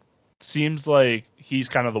 Vucevic seems like he's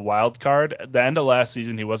kind of the wild card. At the end of last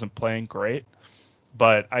season, he wasn't playing great,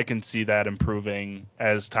 but I can see that improving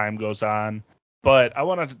as time goes on. But I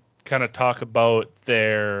want to kind of talk about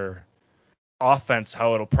their offense,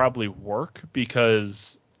 how it'll probably work,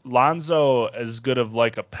 because Lonzo, as good of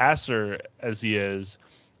like a passer as he is,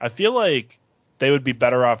 I feel like they would be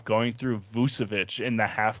better off going through Vucevic in the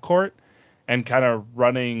half court and kind of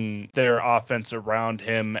running their offense around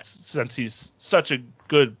him since he's such a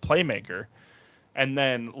good playmaker. And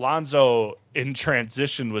then Lonzo in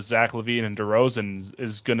transition with Zach LaVine and DeRozan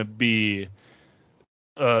is going to be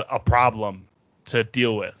a problem to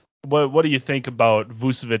deal with. What do you think about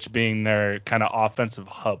Vucevic being their kind of offensive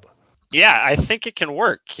hub? Yeah, I think it can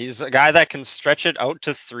work. He's a guy that can stretch it out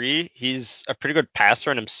to three. He's a pretty good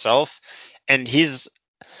passer in himself, and he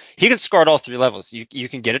can score at all three levels. You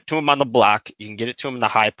can get it to him on the block, you can get it to him in the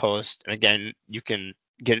high post, and again, you can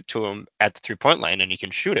get it to him at the 3-point line and he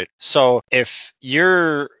can shoot it. So if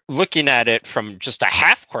you're looking at it from just a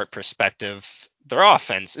half court perspective, their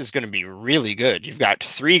offense is going to be really good. You've got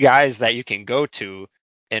three guys that you can go to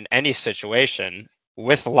in any situation,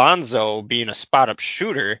 with Lonzo being a spot up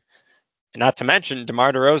shooter. Not to mention,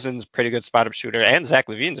 DeMar DeRozan's a pretty good spot up shooter, and Zach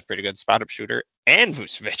LaVine's a pretty good spot up shooter, and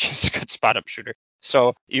Vucevic is a good spot up shooter.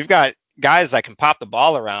 So you've got guys that can pop the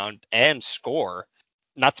ball around and score.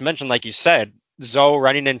 Not to mention, like you said, Zoe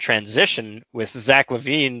running in transition with Zach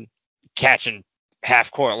LaVine catching half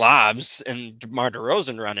court lobs and DeMar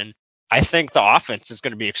DeRozan running. I think the offense is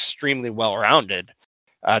going to be extremely well rounded.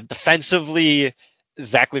 Defensively,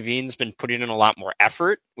 Zach LaVine's been putting in a lot more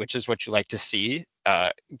effort, which is what you like to see.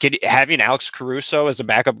 Having Alex Caruso as a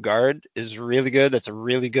backup guard is really good. That's a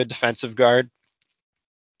really good defensive guard.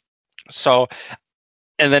 So,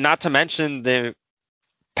 and then not to mention the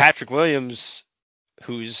Patrick Williams,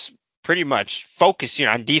 who's pretty much focusing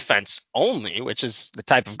on defense only, which is the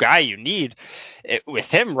type of guy you need. With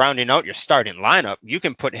him rounding out your starting lineup, you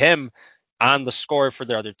can put him on the score for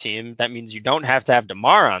the other team. That means you don't have to have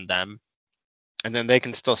DeMar on them, and then they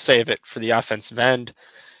can still save it for the offensive end.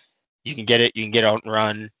 You can get out and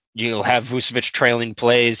run. You'll have Vucevic trailing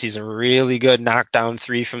plays. He's a really good knockdown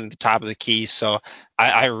three from the top of the key. So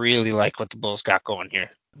I really like what the Bulls got going here.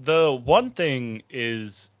 The one thing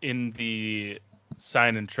is in the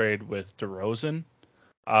sign and trade with DeRozan,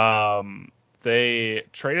 they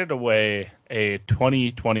traded away a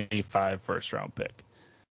 2025 first round pick.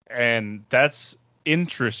 And that's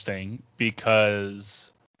interesting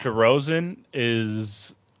because DeRozan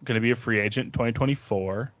is going to be a free agent in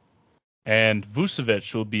 2024, and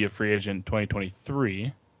Vucevic will be a free agent in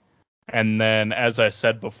 2023. And then, as I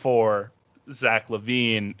said before, Zach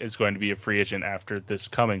LaVine is going to be a free agent after this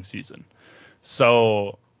coming season.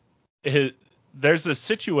 So there's a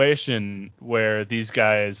situation where these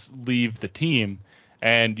guys leave the team,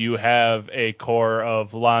 and you have a core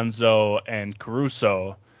of Lonzo and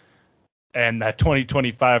Caruso, and that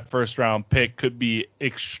 2025 first round pick could be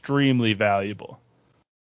extremely valuable.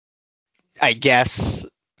 I guess.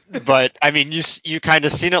 But I mean, you kind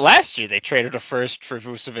of seen it last year. They traded a first for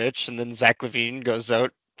Vucevic, and then Zach LaVine goes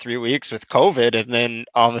out 3 weeks with COVID, and then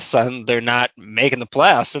all of a sudden they're not making the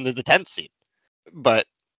playoffs into the 10th seed. But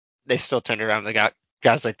they still turned around. They got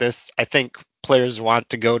guys like this. I think players want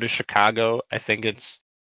to go to Chicago. I think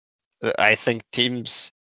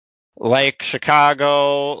teams like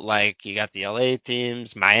Chicago, like you got the LA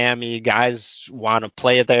teams, Miami, guys want to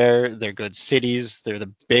play there. They're good cities. They're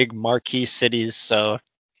the big marquee cities. So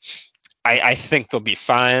I think they'll be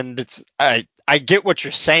fine. I get what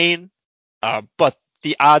you're saying, but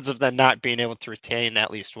the odds of them not being able to retain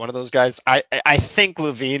at least one of those guys, I think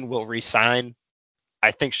LaVine will resign. I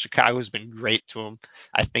think Chicago's been great to him.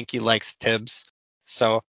 I think he likes Tibbs.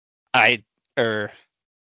 So not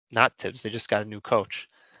Tibbs. They just got a new coach.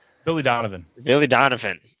 Billy Donovan.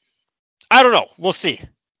 I don't know. We'll see.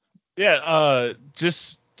 Yeah,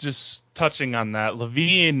 just touching on that,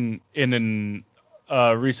 LaVine in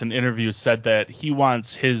a recent interview said that he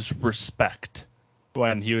wants his respect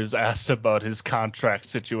when he was asked about his contract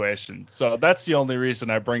situation. So that's the only reason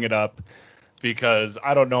I bring it up, because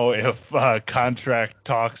I don't know if contract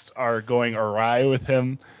talks are going awry with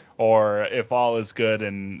him or if all is good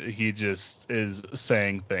and he just is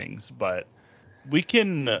saying things. But we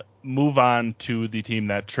can move on to the team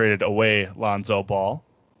that traded away Lonzo Ball.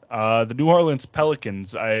 The New Orleans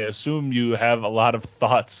Pelicans. I assume you have a lot of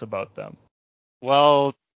thoughts about them.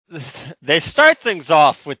 Well, they start things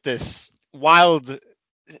off with this wild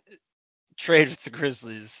trade with the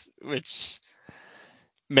Grizzlies, which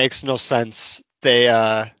makes no sense. They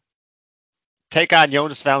take on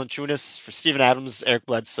Jonas Valanciunas for Steven Adams, Eric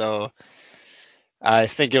Bledsoe. I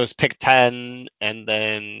think it was pick 10 and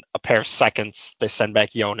then a pair of seconds. They send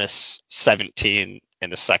back Jonas 17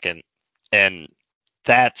 in a second. And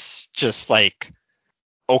that's just like,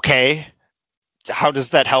 okay, how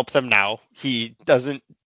does that help them now? He doesn't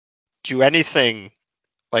do anything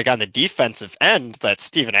like on the defensive end that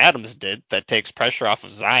Steven Adams did that takes pressure off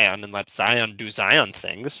of Zion and lets Zion do Zion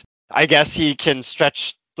things. I guess he can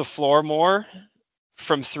stretch the floor more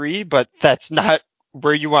from three, but that's not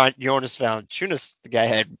where you want Jonas Valanciunas. The guy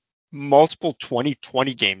had multiple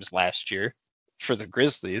 20-20 games last year for the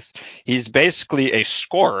Grizzlies. He's basically a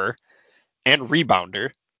scorer and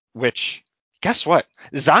rebounder, which guess what?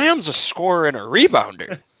 Zion's a scorer and a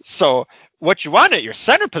rebounder. So what you want at your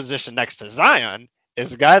center position next to Zion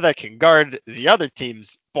is a guy that can guard the other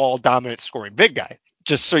team's ball dominant scoring big guy.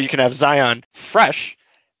 Just so you can have Zion fresh,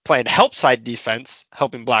 playing help side defense,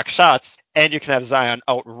 helping block shots, and you can have Zion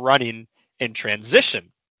out running in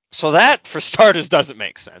transition. So that, for starters, doesn't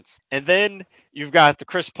make sense. And then you've got the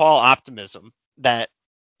Chris Paul optimism that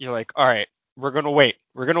you're like, all right, we're going to wait.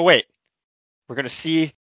 We're going to wait. We're going to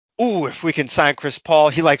see, if we can sign Chris Paul.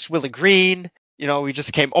 He likes Willie Green. We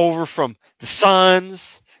just came over from the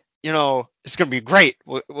Suns. It's going to be great.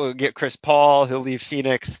 We'll get Chris Paul. He'll leave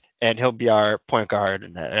Phoenix, and he'll be our point guard,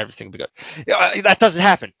 and everything will be good. That doesn't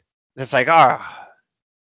happen. It's like, all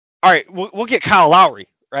right, we'll get Kyle Lowry,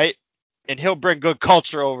 right? And he'll bring good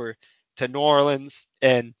culture over to New Orleans.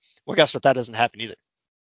 And, well, guess what? That doesn't happen either.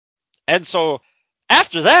 And so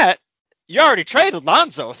after that, you already traded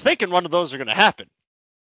Lonzo thinking one of those are going to happen.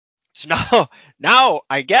 So now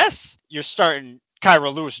I guess you're starting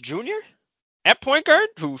Kyra Lewis Jr. at point guard,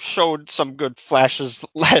 who showed some good flashes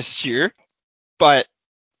last year. But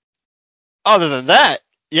other than that,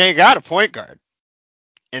 you ain't got a point guard.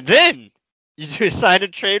 And then you do a sign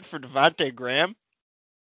and trade for Devontae Graham.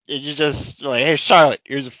 And you just like, hey, Charlotte,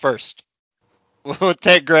 here's a first. We'll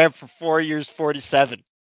take Graham for 4 years, 47.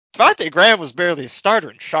 Devontae Graham was barely a starter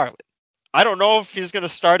in Charlotte. I don't know if he's going to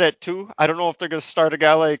start at 2. I don't know if they're going to start a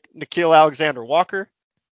guy like Nickeil Alexander-Walker.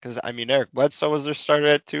 Because, Eric Bledsoe was their starter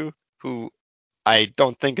at 2, who I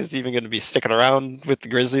don't think is even going to be sticking around with the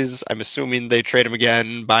Grizzlies. I'm assuming they trade him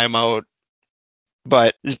again, buy him out.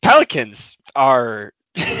 But the Pelicans are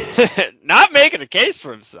not making a case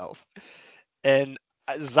for himself. And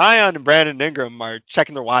Zion and Brandon Ingram are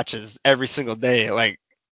checking their watches every single day. Like,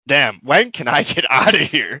 damn, when can I get out of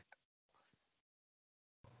here?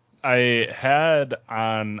 I had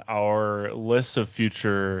on our list of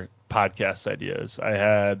future podcast ideas, I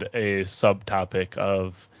had a subtopic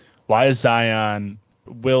of why Zion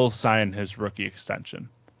will sign his rookie extension.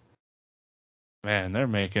 Man, they're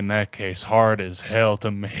making that case hard as hell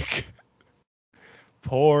to make.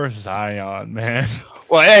 Poor Zion, man.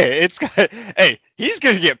 Well, hey, he's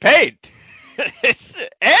going to get paid.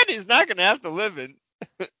 And he's not going to have to live in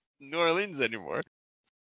New Orleans anymore.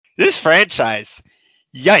 This franchise,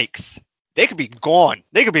 yikes. They could be gone.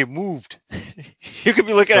 They could be moved. You could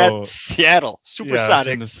be looking at Seattle Supersonics. Yeah, I was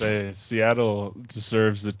going to say, Seattle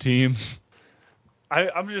deserves the team.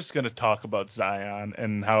 I'm just going to talk about Zion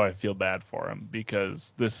and how I feel bad for him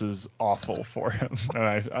because this is awful for him,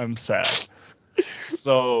 and I'm sad.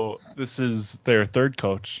 So this is their third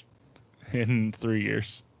coach in 3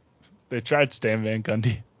 years. They tried Stan Van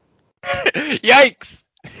Gundy. Yikes!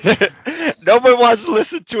 Nobody wants to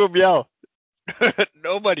listen to him yell.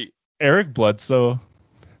 Nobody. Eric Bledsoe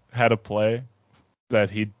had a play that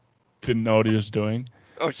he didn't know what he was doing.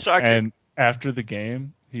 Oh, shocking. And after the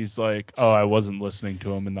game, he's like, oh, I wasn't listening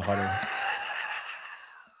to him in the huddle.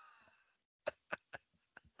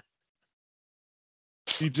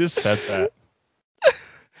 He just said that.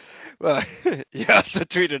 Well, he also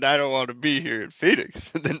tweeted, I don't want to be here in Phoenix.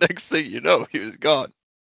 And the next thing you know, he was gone.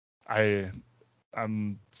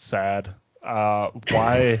 I'm sad.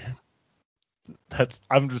 Why?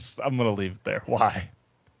 I'm gonna leave it there. Why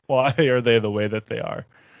are they the way that they are?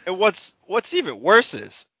 And what's even worse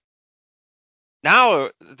is now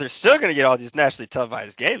they're still gonna get all these nationally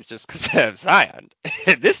televised games just because they have Zion.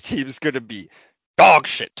 And this team is gonna be dog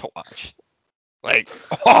shit to watch. Like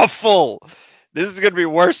awful. This is gonna be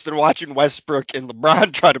worse than watching Westbrook and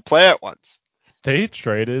LeBron try to play at once. They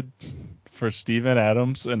traded for Steven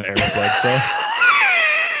Adams and Eric Bledsoe.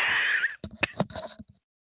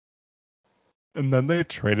 And then they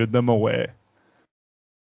traded them away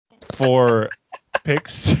for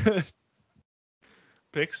picks,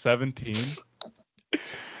 pick 17,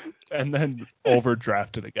 and then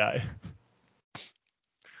overdrafted a guy.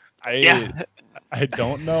 I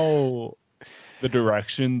don't know the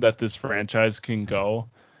direction that this franchise can go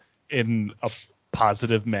in a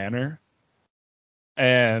positive manner.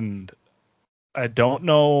 And I don't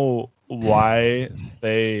know why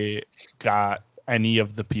they got any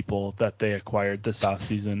of the people that they acquired this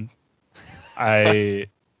offseason. I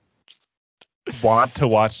want to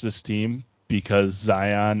watch this team because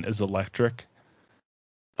Zion is electric.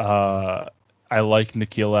 I like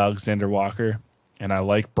Nickeil Alexander-Walker, and I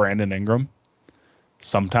like Brandon Ingram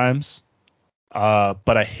sometimes.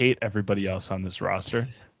 But I hate everybody else on this roster.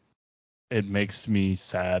 It makes me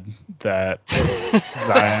sad that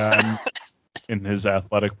Zion in his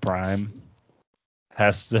athletic prime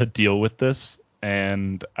has to deal with this,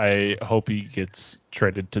 and I hope he gets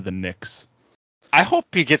traded to the Knicks. I hope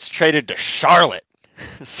he gets traded to Charlotte.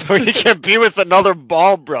 so he can be with another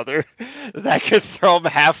ball brother that could throw him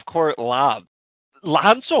half-court lob.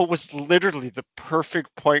 Lonzo was literally the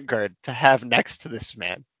perfect point guard to have next to this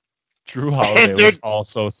man. Drew Holiday was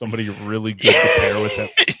also somebody really good to pair with him.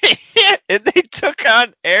 And they took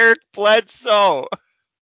on Eric Bledsoe.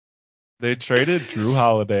 They traded Drew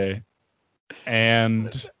Holiday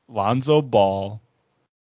and Lonzo Ball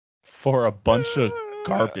for a bunch of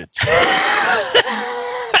garbage.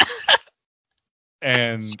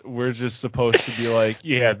 And we're just supposed to be like,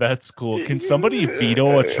 yeah, that's cool. Can somebody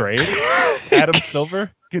veto a trade? Adam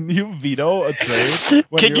Silver, can you veto a trade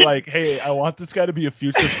when you're like, hey, I want this guy to be a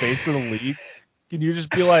future face of the league? Can you just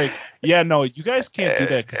be like, yeah, no, you guys can't do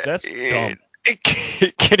that because that's dumb.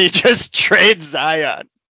 Can you just trade Zion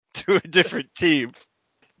to a different team?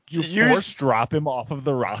 You force drop him off of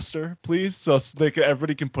the roster, please, so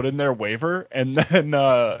everybody can put in their waiver, and then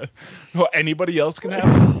anybody else can have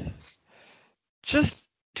him. Just,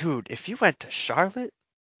 dude, if you went to Charlotte,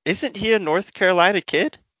 isn't he a North Carolina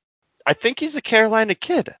kid? I think he's a Carolina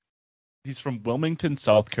kid. He's from Wilmington,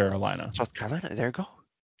 South Carolina. South Carolina, there you go.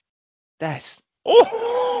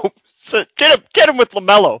 So get him with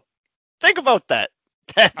LaMelo. Think about that.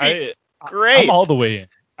 That'd be great. I'm all the way in.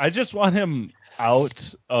 I just want him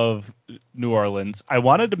out of New Orleans. I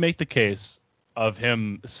wanted to make the case of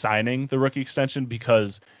him signing the rookie extension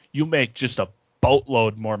because you make just a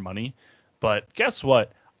boatload more money. But guess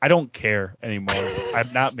what? I don't care anymore.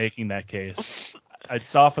 I'm not making that case.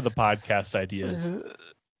 It's off of the podcast ideas.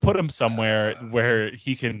 Put him somewhere where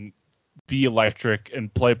he can be electric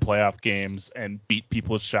and play playoff games and beat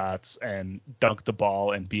people's shots and dunk the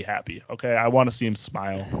ball and be happy. Okay? I want to see him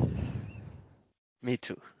smile. Me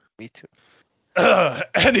too.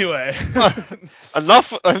 Anyway.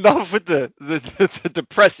 enough with the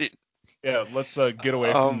depressing. Yeah, let's get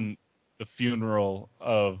away from the funeral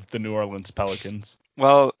of the New Orleans Pelicans.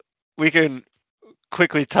 Well, we can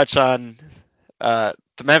quickly touch on the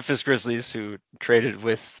Memphis Grizzlies, who traded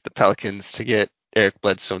with the Pelicans to get Eric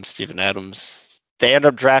Bledsoe and Steven Adams. They ended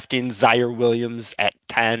up drafting Zaire Williams at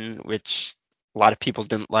 10, which a lot of people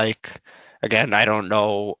didn't like. Again, I don't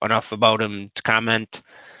know enough about him to comment.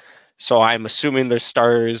 So I'm assuming their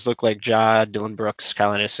starters look like Ja, Dylan Brooks,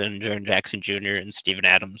 Kyle Anderson, Jaren Jackson Jr., and Steven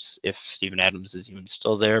Adams, if Steven Adams is even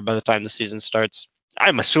still there by the time the season starts.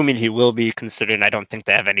 I'm assuming he will be, considering I don't think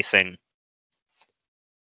they have anything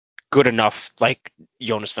good enough like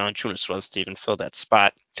Jonas Valanciunas was to even fill that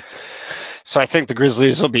spot. So I think the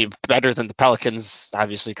Grizzlies will be better than the Pelicans,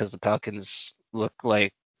 obviously, because the Pelicans look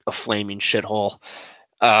like a flaming shithole.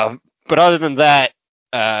 But other than that,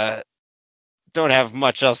 don't have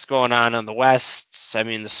much else going on the West. I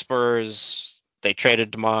mean, the Spurs, they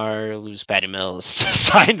traded DeMar, lose Patty Mills,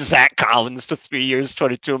 signed Zach Collins to 3 years,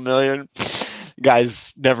 $22 million.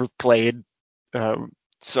 Guys never played.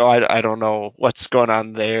 So I don't know what's going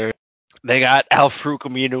on there. They got Al-Farouq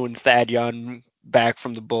Aminu and Thad Young back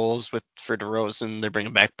from the Bulls for DeRozan. They're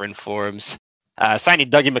bringing back Bryn Forbes.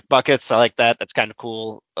 Signing Dougie McBuckets, I like that. That's kind of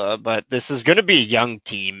cool. But this is going to be a young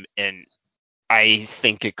team, and I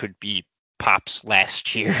think it could be Pop's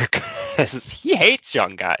last year because he hates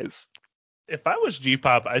young guys. If I was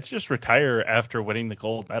G-Pop, I'd just retire after winning the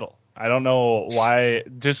gold medal. I don't know why.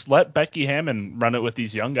 Just let Becky Hammond run it with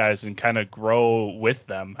these young guys and kind of grow with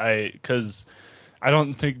them. Because I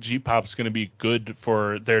don't think G-Pop's going to be good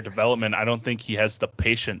for their development. I don't think he has the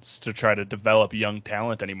patience to try to develop young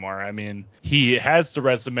talent anymore. I mean, he has the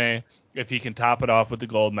resume. If he can top it off with the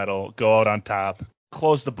gold medal, go out on top,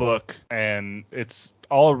 close the book, and it's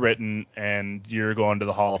all written, and you're going to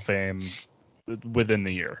the Hall of Fame within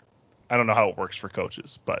the year. I don't know how it works for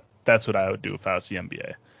coaches, but that's what I would do if I was the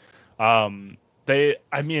NBA.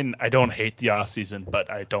 I don't hate the offseason,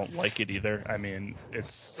 but I don't like it either. I mean,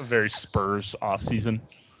 it's a very Spurs offseason.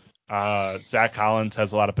 Zach Collins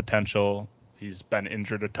has a lot of potential. He's been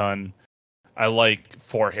injured a ton. I like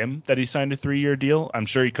for him that he signed a 3-year deal. I'm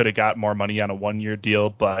sure he could have got more money on a 1-year deal,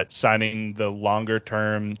 but signing the longer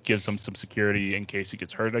term gives him some security in case he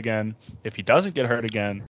gets hurt again. If he doesn't get hurt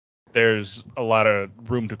again, there's a lot of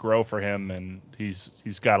room to grow for him, and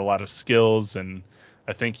he's got a lot of skills, and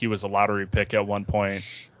I think he was a lottery pick at one point.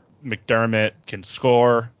 McDermott can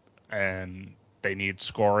score, and they need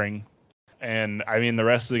scoring. And, I mean, the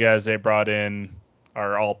rest of the guys they brought in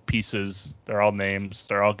are all pieces. They're all names.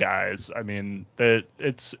 They're all guys. I mean,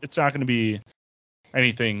 it's not going to be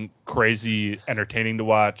anything crazy entertaining to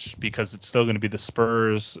watch because it's still going to be the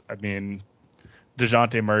Spurs. I mean,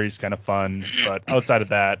 DeJounte Murray's kind of fun, but outside of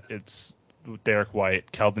that, it's Derek White,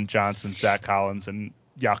 Keldon Johnson, Zach Collins, and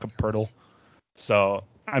Jakob Poeltl. So,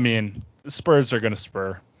 I mean, the Spurs are going to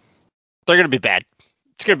spur. They're going to be bad.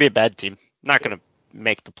 It's going to be a bad team. Not going to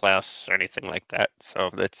make the playoffs or anything like that.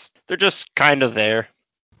 So they're just kind of there.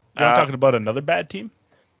 I'm talking about another bad team.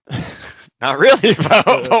 Not really.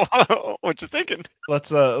 What you thinking?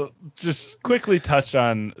 Let's just quickly touch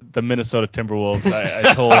on the Minnesota Timberwolves.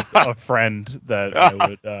 I told a friend that I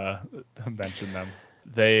would mention them.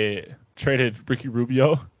 They traded Ricky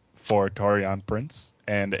Rubio for Taurean Prince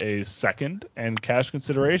and a second and cash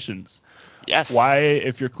considerations. Yes. Why,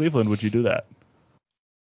 if you're Cleveland, would you do that?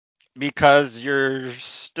 Because you're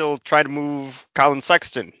still trying to move Colin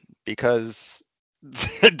Sexton. Because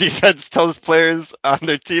the defense tells players on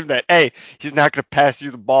their team that, hey, he's not going to pass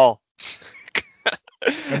you the ball.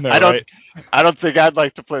 And they're right. I don't think I'd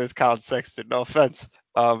like to play with Colin Sexton. No offense.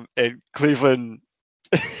 And Cleveland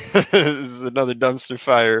is another dumpster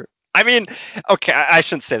fire. I mean, okay, I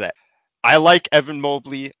shouldn't say that. I like Evan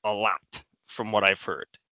Mobley a lot from what I've heard.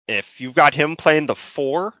 If you've got him playing the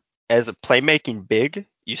 4 as a playmaking big,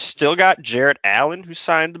 you still got Jarrett Allen, who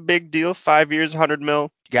signed the big deal, 5 years, $100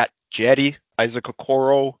 million. You got Jetty, Isaac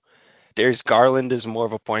Okoro. Darius Garland is more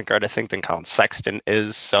of a point guard, I think, than Colin Sexton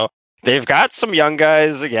is. So they've got some young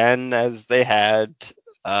guys again, as they had.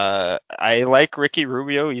 I like Ricky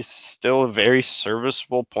Rubio. He's still a very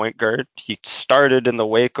serviceable point guard. He started in the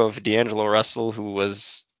wake of D'Angelo Russell, who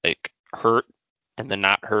was like hurt and then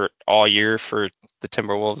not hurt all year for the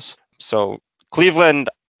Timberwolves. So Cleveland,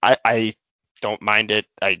 I don't mind it.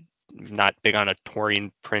 I'm not big on a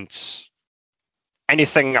Taurean Prince.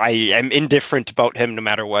 Anything, I am indifferent about him no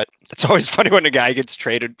matter what. It's always funny when a guy gets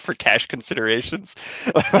traded for cash considerations.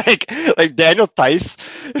 like Daniel Theis,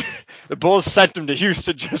 the Bulls sent him to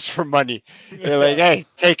Houston just for money. They're like, hey,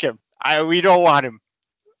 take him. We don't want him.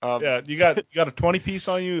 Yeah, you got a 20 piece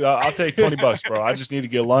on you. I'll take $20, bro. I just need to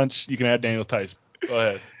get lunch. You can add Daniel Theis. Go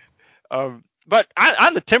ahead. But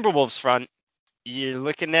on the Timberwolves front, you're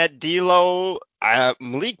looking at D'Lo.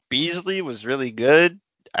 Malik Beasley was really good.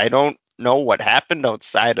 I don't know what happened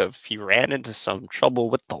outside of he ran into some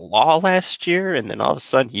trouble with the law last year, and then all of a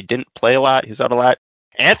sudden he didn't play a lot. He was out a lot.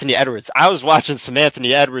 Anthony Edwards. I was watching some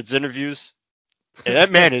Anthony Edwards interviews, and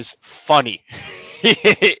that man is funny.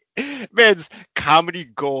 Man's comedy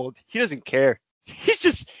gold. He doesn't care. He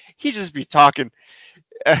just be talking.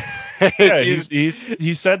 Yeah,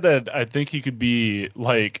 he said that I think he could be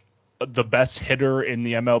like the best hitter in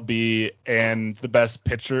the MLB and the best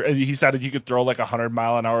pitcher. He said that he could throw like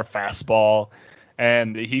 100-mile-an-hour fastball,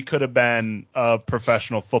 and he could have been a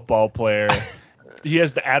professional football player. He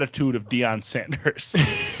has the attitude of Deion Sanders.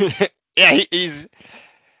 Yeah, he's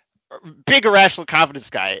a big irrational confidence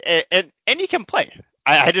guy, and he can play.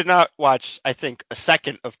 I did not watch, I think, a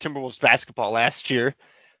second of Timberwolves basketball last year,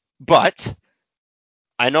 but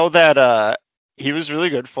I know that he was really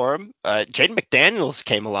good for him. Jaden McDaniels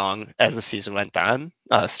came along as the season went on,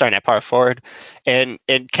 starting at power forward, and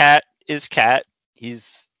Cat is Cat.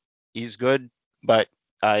 He's good, but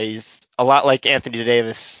he's a lot like Anthony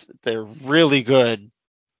Davis. They're really good,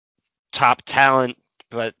 top talent,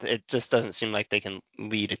 but it just doesn't seem like they can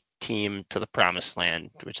lead a team to the promised land,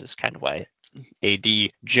 which is kind of why AD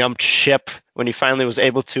jumped ship when he finally was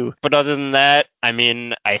able to. But other than that, I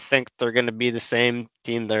mean, I think they're going to be the same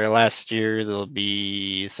team there last year. They'll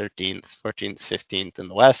be 13th, 14th, 15th in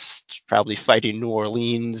the West, probably fighting New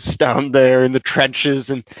Orleans down there in the trenches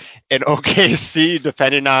and OKC,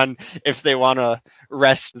 depending on if they want to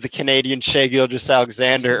rest the Canadian Shai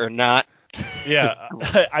Gilgeous-Alexander or not. Yeah,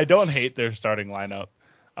 I don't hate their starting lineup,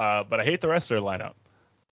 but I hate the rest of their lineup.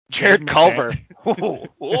 Jared Culver.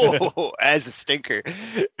 As a stinker.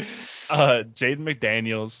 Jaden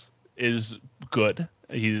McDaniels is good.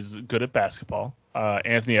 He's good at basketball.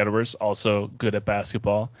 Anthony Edwards also good at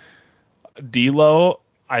basketball. D'Lo,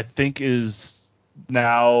 I think, is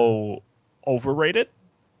now overrated.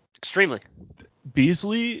 Extremely.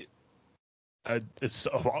 Beasley, it's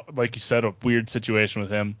like you said, a weird situation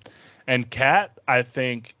with him. And Cat, I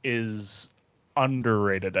think, is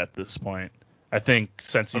underrated at this point. I think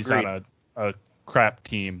since he's Agreed. on a crap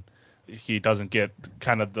team, he doesn't get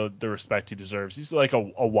kind of the respect he deserves. He's like a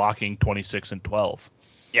walking 26-12.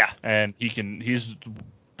 Yeah. And he's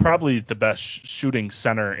probably the best shooting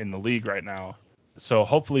center in the league right now. So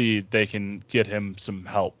hopefully they can get him some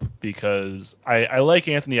help, because I like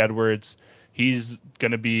Anthony Edwards. He's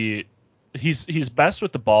best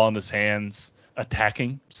with the ball in his hands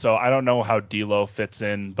attacking. So I don't know how D'Lo fits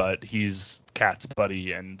in, but he's Cat's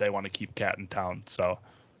buddy, and they want to keep Cat in town. So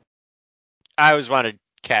I always wanted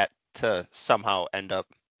Cat to somehow end up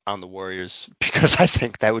on the Warriors, because I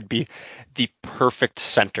think that would be the perfect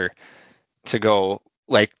center to go,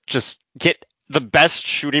 like, just get the best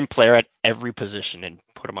shooting player at every position and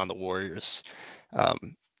put him on the Warriors.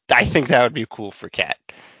 I think that would be cool for Cat.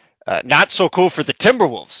 Not so cool for the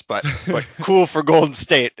Timberwolves, but cool for Golden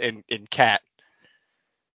State in Cat.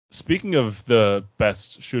 Speaking of the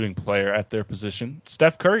best shooting player at their position,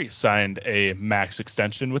 Steph Curry signed a max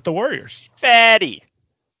extension with the Warriors. Fatty.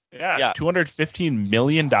 Yeah. $215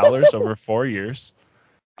 million over 4 years.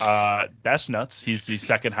 That's nuts. He's the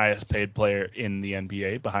second highest paid player in the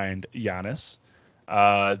NBA behind Giannis.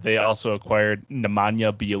 They also acquired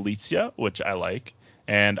Nemanja Bjelica, which I like,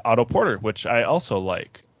 and Otto Porter, which I also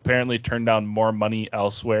like. Apparently turned down more money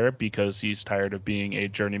elsewhere because he's tired of being a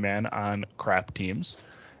journeyman on crap teams.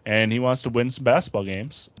 And he wants to win some basketball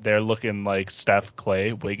games. They're looking like Steph,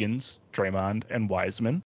 Clay, Wiggins, Draymond, and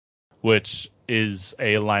Wiseman, which is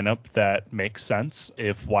a lineup that makes sense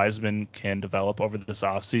if Wiseman can develop over this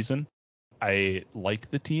offseason. I like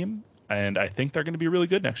the team, and I think they're going to be really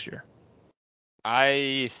good next year.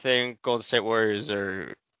 I think Golden State Warriors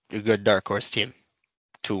are a good dark horse team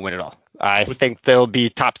to win it all. I think they'll be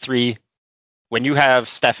top 3 when you have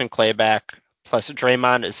Steph and Clay back. Plus,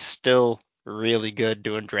 Draymond is still really good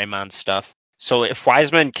doing Draymond stuff. So if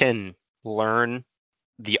Wiseman can learn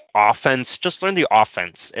the offense, just learn the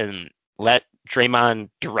offense and let Draymond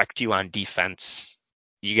direct you on defense,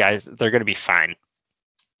 you guys, they're going to be fine.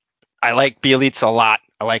 I like Bjelica a lot.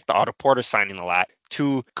 I like the Otto Porter signing a lot.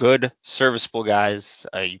 2 good, serviceable guys.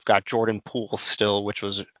 You've got Jordan Poole still, which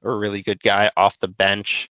was a really good guy off the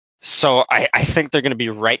bench. So I think they're going to be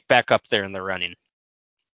right back up there in the running.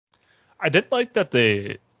 I did like that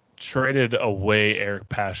they traded away Eric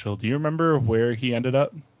Paschall. Do you remember where he ended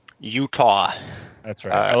up? Utah. That's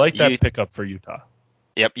right. I like that pickup for Utah.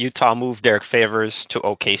 Yep, Utah moved Derek Favors to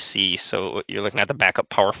OKC, so you're looking at the backup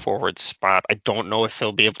power forward spot. I don't know if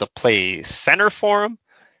he'll be able to play center for him,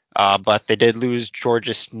 but they did lose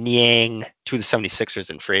Georges Niang to the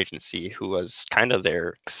 76ers in free agency, who was kind of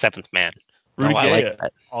their 7th man. Rudy Gay, I like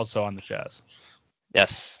that. Also on the Jazz.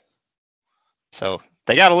 Yes. So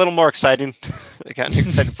they got a little more exciting. They got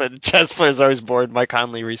excited for the Jazz players always bored. Mike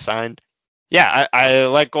Conley re-signed. Yeah, I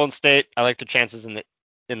like Golden State. I like their chances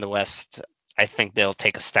in the West. I think they'll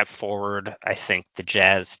take a step forward. I think the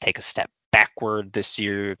Jazz take a step backward this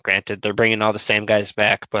year. Granted, they're bringing all the same guys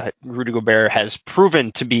back, but Rudy Gobert has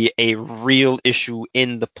proven to be a real issue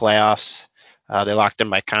in the playoffs. They locked in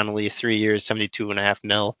Mike Conley 3 years, $72.5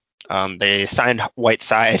 million. They signed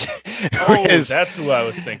Whiteside. That's who I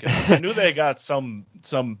was thinking. I knew they got some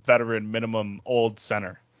veteran minimum old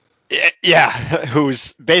center. Yeah,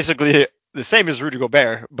 who's basically the same as Rudy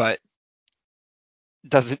Gobert, but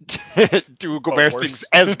doesn't do Gobert things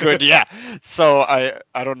as good. Yeah. So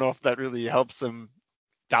I don't know if that really helps him.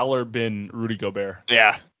 Dollar bin Rudy Gobert.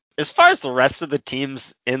 Yeah. As far as the rest of the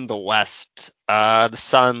teams in the West, the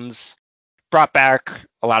Suns brought back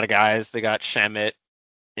a lot of guys. They got Shamet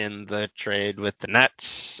in the trade with the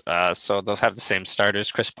Nets. So they'll have the same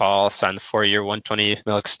starters. Chris Paul signed the 4-year, $120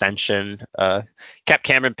 million extension. Kept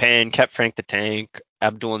Cameron Payne, kept Frank the Tank,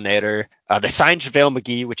 Abdul Nader. They signed JaVale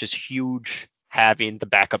McGee, which is huge, having the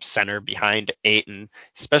backup center behind Ayton,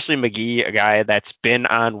 especially McGee, a guy that's been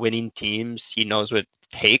on winning teams. He knows what it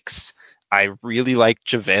takes. I really like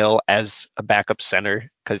JaVale as a backup center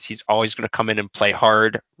because he's always going to come in and play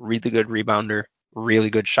hard, really good rebounder, really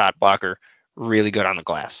good shot blocker, really good on the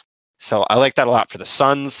glass. So I like that a lot for the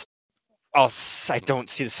Suns. I don't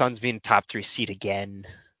see the Suns being top 3 seed again.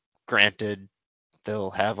 Granted,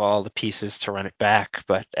 they'll have all the pieces to run it back,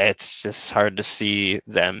 but it's just hard to see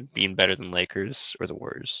them being better than Lakers or the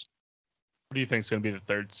Warriors. What do you think is going to be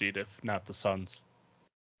the 3rd seed if not the Suns?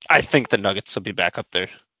 I think the Nuggets will be back up there.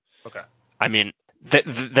 Okay. I mean,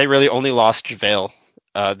 they really only lost JaVale.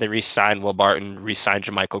 They re-signed Will Barton, re-signed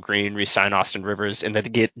JaMychal Green, re-signed Austin Rivers, and then to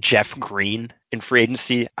get Jeff Green in free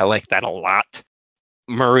agency. I like that a lot.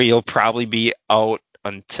 Murray will probably be out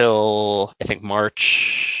until I think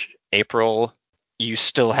March, April. You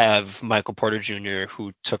still have Michael Porter Jr.,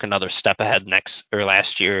 who took another step ahead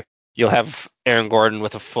last year. You'll have Aaron Gordon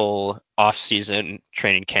with a full offseason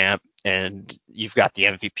training camp, and you've got the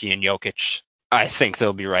MVP in Jokic. I think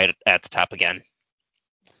they'll be right at the top again.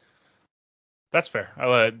 That's fair. I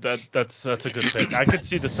like that. That's a good pick. I could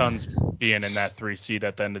see the Suns being in that 3 seed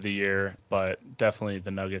at the end of the year, but definitely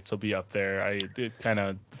the Nuggets will be up there. I kind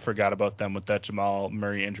of forgot about them with that Jamal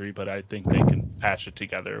Murray injury, but I think they can patch it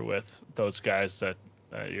together with those guys that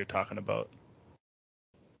you're talking about.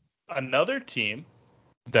 Another team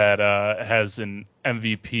that has an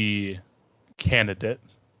MVP candidate,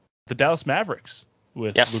 the Dallas Mavericks,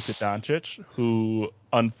 with Luka Doncic, who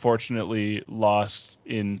unfortunately lost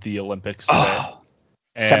in the Olympics today.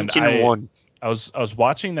 And 17-1. I was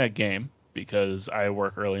watching that game because I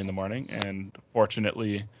work early in the morning, and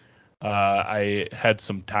fortunately I had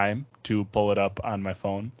some time to pull it up on my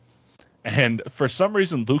phone. And for some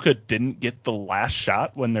reason, Luka didn't get the last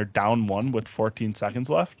shot when they're down 1 with 14 seconds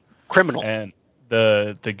left. Criminal. And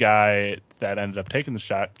the guy that ended up taking the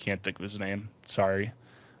shot, can't think of his name, sorry,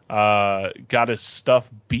 got his stuff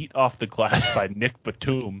beat off the glass by Nick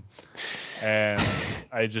Batum. And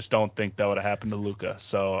I just don't think that would have happened to Luka.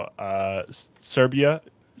 So Serbia,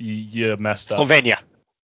 you messed up. Slovenia.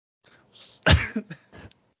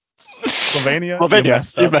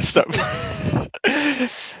 Slovenia, you messed up.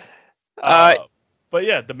 But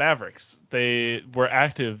yeah, the Mavericks, they were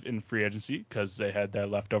active in free agency because they had that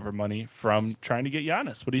leftover money from trying to get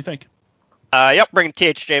Giannis. What do you think? Yep, bringing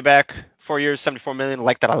THJ back, 4 years, $74 million.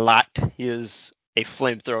 Like that a lot. He is a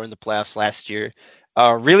flamethrower in the playoffs last year.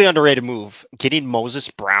 Really underrated move, getting Moses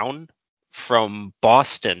Brown from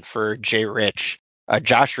Boston for Jay Rich.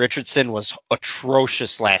 Josh Richardson was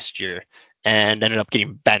atrocious last year and ended up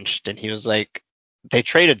getting benched. And he was like, they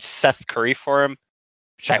traded Seth Curry for him,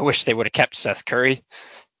 which I wish they would have kept Seth Curry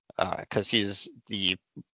because he's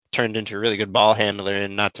turned into a really good ball handler,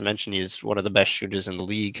 and not to mention he's one of the best shooters in the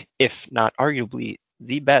league, if not arguably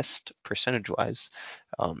the best percentage-wise.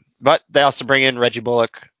 But they also bring in Reggie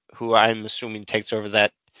Bullock, who I'm assuming takes over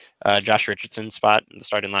that Josh Richardson spot in the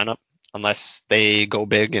starting lineup, unless they go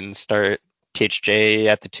big and start THJ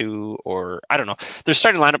at the 2, or I don't know. Their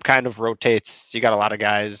starting lineup kind of rotates. You got a lot of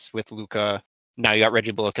guys with Luka. Now you got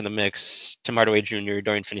Reggie Bullock in the mix, Tim Hardaway Jr.,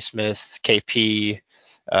 Dorian Finney-Smith, KP.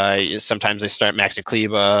 Sometimes they start Maxi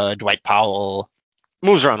Kleber, Dwight Powell.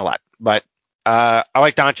 Moves around a lot, but I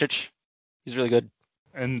like Doncic. He's really good.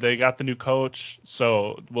 And they got the new coach,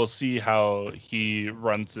 so we'll see how he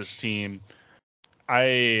runs this team.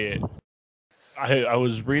 I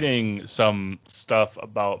was reading some stuff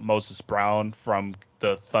about Moses Brown from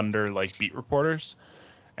the Thunder beat reporters,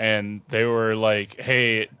 and they were like,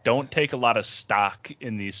 hey, don't take a lot of stock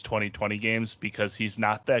in these 2020 games because he's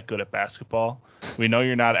not that good at basketball. We know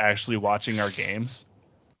you're not actually watching our games,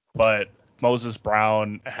 but Moses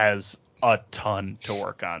Brown has a ton to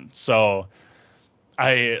work on. So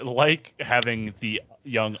I like having the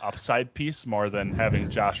young upside piece more than having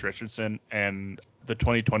Josh Richardson, and the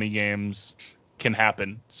 2020 games can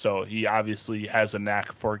happen. So he obviously has a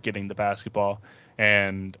knack for getting the basketball,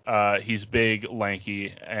 and he's big,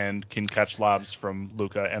 lanky, and can catch lobs from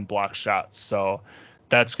Luka and block shots. So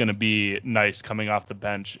that's going to be nice coming off the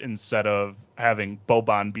bench instead of having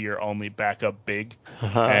Boban be your only backup big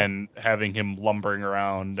and having him lumbering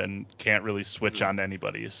around and can't really switch on to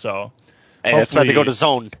anybody. So hey, that's why they go to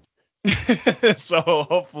zone. So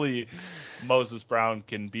hopefully Moses Brown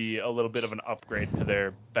can be a little bit of an upgrade to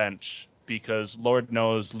their bench, because Lord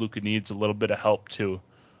knows Luka needs a little bit of help too.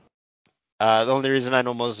 The only reason I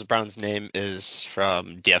know Moses Brown's name is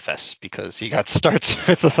from DFS, because he got starts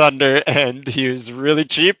with the Thunder and he was really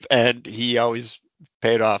cheap and he always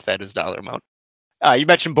paid off at his dollar amount. You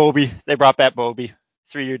mentioned Bobby. They brought back Bobby.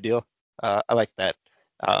 3-year deal. I like that.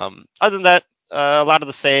 Other than that, a lot of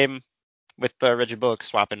the same with Reggie Bullock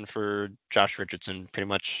swapping for Josh Richardson, pretty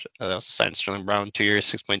much. They also signed Sterling Brown, 2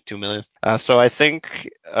 years, $6.2 million. So I think,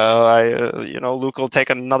 Luka will take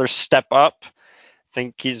another step up. I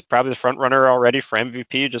think he's probably the front runner already for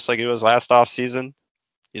MVP, just like he was last offseason.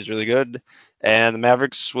 He's really good. And the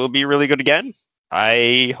Mavericks will be really good again.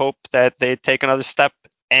 I hope that they take another step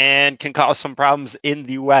and can cause some problems in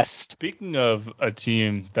the West. Speaking of a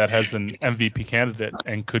team that has an MVP candidate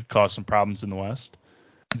and could cause some problems in the West,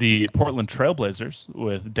 the Portland Trailblazers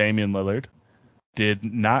with Damian Lillard did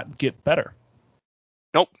not get better.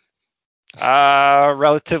 Nope.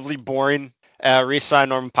 Relatively boring. Re-sign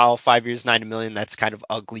Norman Powell, 5 years, $90 million. That's kind of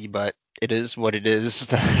ugly, but it is what it is.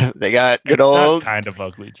 They got good old. It's not kind of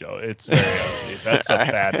ugly, Joe. It's very ugly. That's a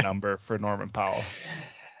bad number for Norman Powell.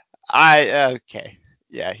 Okay.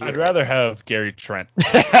 Yeah. I'd rather have Gary Trent.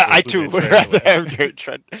 I too would rather have Gary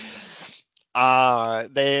Trent.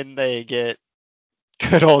 Then they get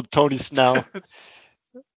good old Tony Snell.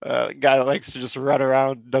 Guy that likes to just run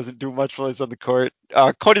around, doesn't do much while he's on the court.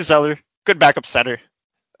 Cody Zeller, good backup center.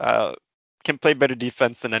 Can play better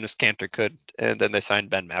defense than Enes Kanter could. And then they signed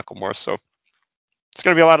Ben McLemore. So it's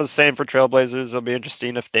going to be a lot of the same for Trailblazers. It'll be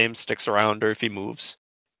interesting if Dame sticks around or if he moves.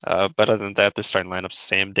 But other than that, their starting lineups: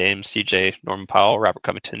 Sam, Dame, CJ, Norman Powell, Robert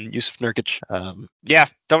Covington, Yusuf Nurkic.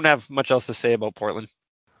 Don't have much else to say about Portland.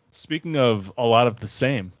 Speaking of a lot of the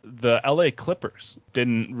same, the LA Clippers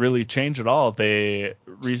didn't really change at all. They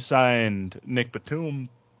re-signed Nick Batum,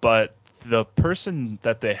 but the person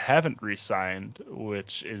that they haven't re-signed,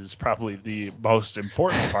 which is probably the most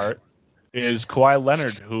important part, is Kawhi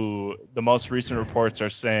Leonard, who the most recent reports are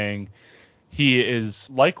saying he is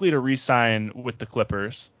likely to re-sign with the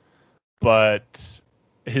Clippers, but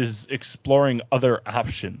is exploring other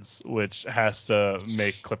options, which has to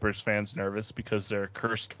make Clippers fans nervous because they're a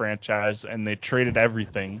cursed franchise and they traded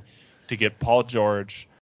everything to get Paul George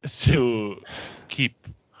to keep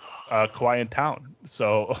Kawhi in town.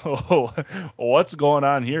 So what's going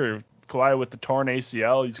on here? Kawhi with the torn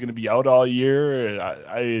ACL, he's going to be out all year.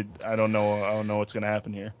 I don't know. I don't know what's going to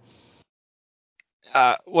happen here.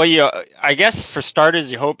 I guess for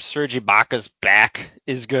starters, you hope Serge Ibaka's back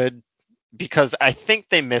is good because I think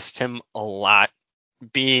they missed him a lot,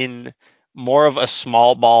 being more of a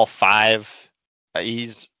small ball five.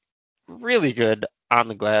 He's really good on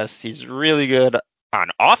the glass. He's really good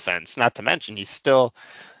on offense, not to mention he's still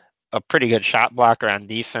a pretty good shot blocker on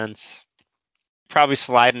defense. Probably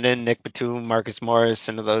sliding in Nick Batum, Marcus Morris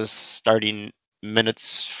into those starting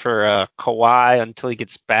minutes for Kawhi until he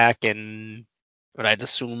gets back, and what I'd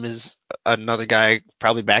assume is another guy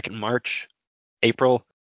probably back in March, April.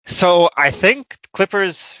 So I think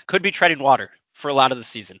Clippers could be treading water for a lot of the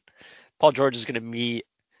season. Paul George is going to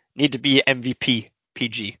need to be MVP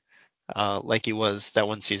PG, like he was that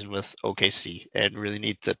one season with OKC, and really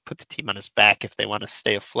need to put the team on his back if they want to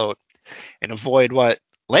stay afloat and avoid what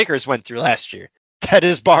Lakers went through last year. That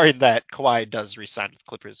is barring that Kawhi does resign with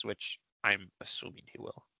Clippers, which I'm assuming he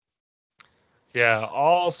will. Yeah,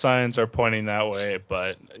 all signs are pointing that way,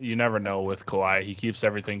 but you never know with Kawhi. He keeps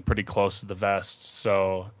everything pretty close to the vest.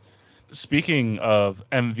 So speaking of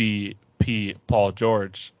MVP Paul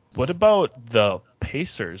George, what about the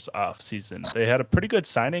Pacers offseason? They had a pretty good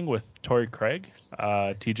signing with Torrey Craig,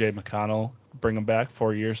 TJ McConnell, bring him back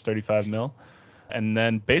 4 years, 35 mil, and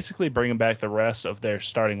then basically bringing back the rest of their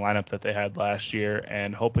starting lineup that they had last year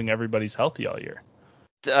and hoping everybody's healthy all year.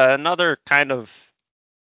 Another kind of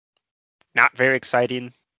not very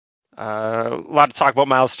exciting. A lot of talk about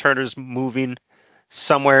Miles Turner's moving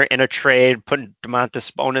somewhere in a trade, putting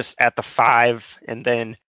DeMontis Bonus at the 5, and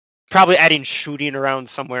then probably adding shooting around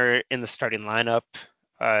somewhere in the starting lineup.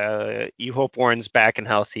 You hope Warren's back and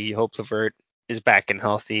healthy. You hope LeVert is back and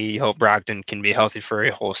healthy. You hope Brogdon can be healthy for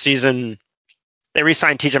a whole season. They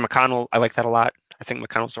re-signed TJ McConnell. I like that a lot. I think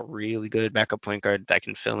McConnell's a really good backup point guard that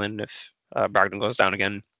can fill in if Brogdon goes down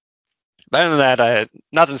again. But other than that,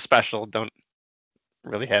 nothing special. Don't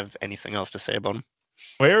really have anything else to say about him.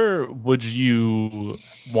 Where would you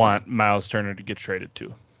want Miles Turner to get traded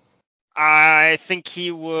to? I think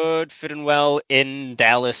he would fit in well in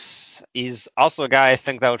Dallas. He's also a guy I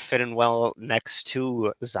think that would fit in well next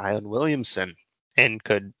to Zion Williamson and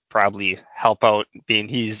could probably help out, being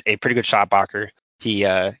he's a pretty good shot blocker. He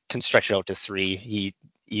can stretch it out to 3.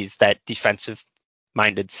 He's that defensive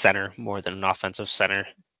minded center more than an offensive center.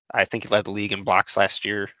 I think he led the league in blocks last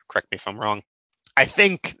year. Correct me if I'm wrong. I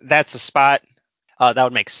think that's a spot that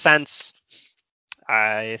would make sense.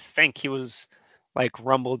 I think he was like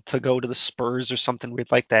rumbled to go to the Spurs or something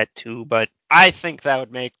weird like that too, but I think that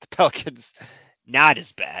would make the Pelicans not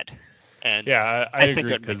as bad. And yeah, I think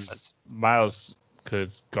agree it makes because sense. Miles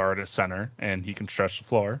could guard a center and he can stretch the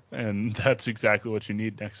floor, and that's exactly what you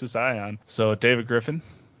need next to Zion. So David Griffin,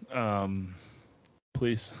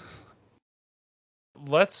 please.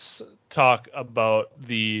 Let's talk about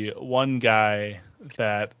the one guy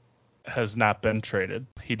that has not been traded.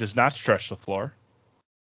 He does not stretch the floor.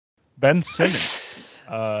 Ben Simmons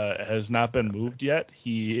has not been moved yet.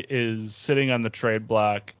 He is sitting on the trade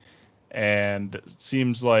block, and it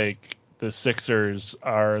seems like the Sixers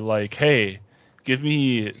are like, hey, give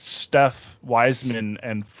me Steph, Wiseman,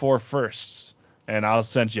 and 4 firsts, and I'll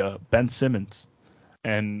send you Ben Simmons.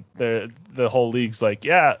 And the whole league's like,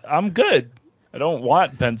 yeah, I'm good. I don't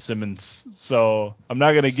want Ben Simmons, so I'm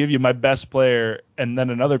not going to give you my best player and then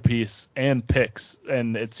another piece and picks.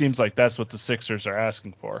 And it seems like that's what the Sixers are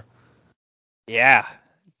asking for. Yeah,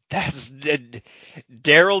 that's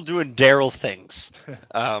Daryl doing Daryl things.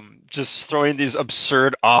 Just throwing these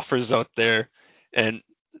absurd offers out there and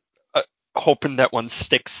hoping that one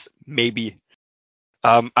sticks, maybe.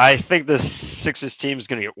 I think the Sixers team is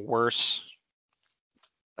going to get worse.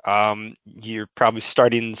 You're probably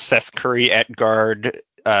starting Seth Curry at guard,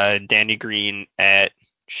 Danny Green at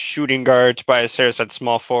shooting guard, Tobias Harris at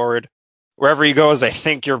small forward. Wherever he goes, I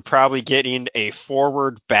think you're probably getting a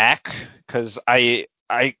forward back because I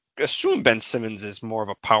assume Ben Simmons is more of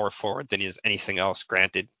a power forward than he is anything else.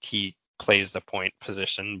 Granted, he plays the point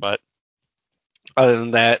position, but other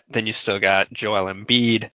than that, then you still got Joel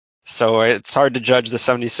Embiid. So it's hard to judge the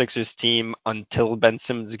 76ers team until Ben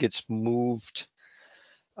Simmons gets moved.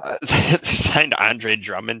 They signed Andre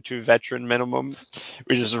Drummond to veteran minimum,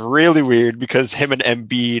 which is really weird because him and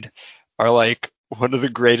Embiid are like one of the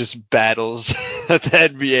greatest battles that the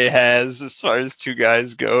NBA has as far as two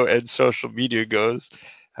guys go and social media goes.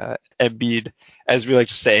 Embiid, as we like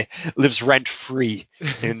to say, lives rent free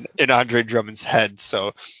in Andre Drummond's head.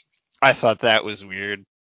 So I thought that was weird.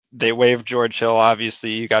 They waived George Hill.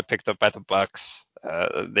 Obviously, he got picked up by the Bucks.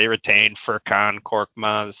 They retained Furkan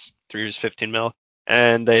Korkmaz, 3 years, 15 mil,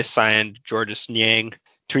 and they signed Georges Niang,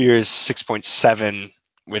 2 years, 6.7,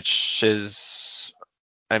 which is,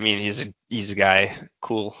 I mean, he's a guy,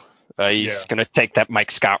 cool. He's gonna take that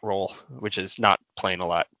Mike Scott role, which is not playing a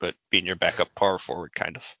lot, but being your backup power forward,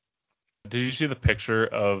 kind of. Did you see the picture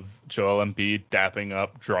of Joel Embiid dapping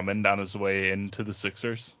up Drummond on his way into the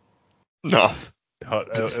Sixers? No.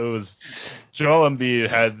 It was Joel Embiid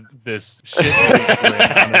had this shit grin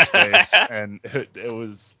on his face, and it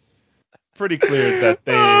was pretty clear that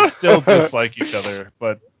they still dislike each other,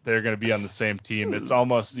 but they're going to be on the same team. It's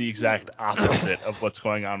almost the exact opposite of what's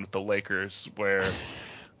going on with the Lakers, where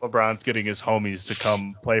LeBron's getting his homies to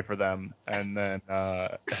come play for them, and then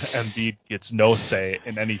Embiid gets no say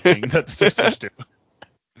in anything that the Sixers do.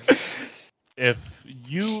 If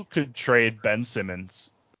you could trade Ben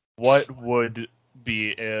Simmons, what would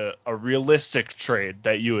be a realistic trade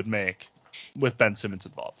that you would make with Ben Simmons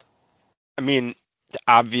involved? I mean,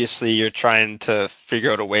 obviously you're trying to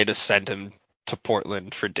figure out a way to send him to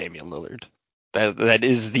Portland for Damian Lillard. That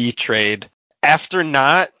is the trade. After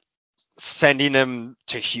not sending him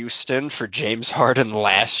to Houston for James Harden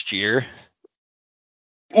last year,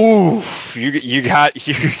 ooh, you got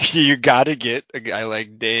to get a guy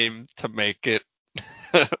like Dame to make it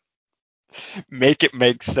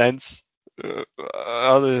make sense.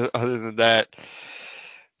 Other than that,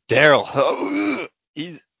 Daryl,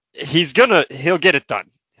 he'll get it done.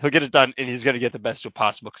 He'll get it done, and he's gonna get the best deal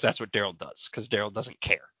possible because that's what Daryl does. Because Daryl doesn't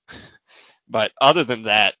care. But other than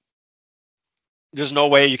that, there's no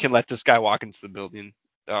way you can let this guy walk into the building.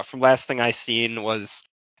 From last thing I seen was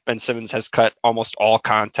Ben Simmons has cut almost all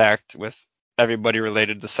contact with everybody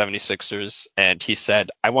related to the 76ers, and he said,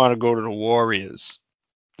 "I want to go to the Warriors."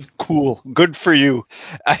 Cool. Good for you.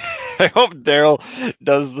 I hope Daryl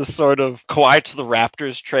does the sort of Kawhi to the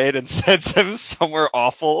Raptors trade and sends him somewhere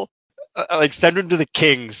awful. Like send him to the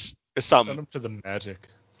Kings or something. Send him to the Magic.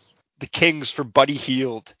 The Kings for Buddy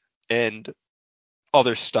Hield and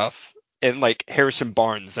other stuff. And like Harrison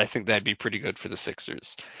Barnes, I think that'd be pretty good for the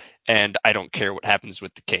Sixers. And I don't care what happens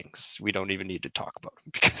with the Kings. We don't even need to talk about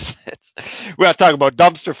them because we're not talking about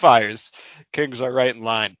dumpster fires. Kings are right in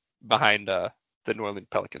line behind the New Orleans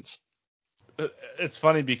Pelicans. It's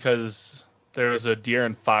funny because there was a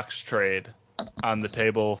De'Aaron Fox trade on the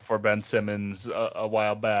table for Ben Simmons a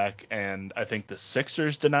while back, and I think the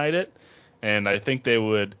Sixers denied it, and I think they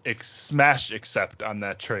would smash accept on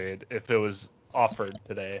that trade if it was offered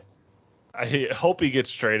today. I hope he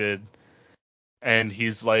gets traded and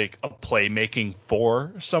he's like a playmaking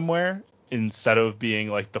 4 somewhere instead of being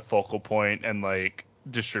like the focal point and like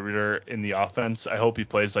distributor in the offense. I hope he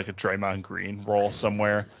plays like a Draymond Green role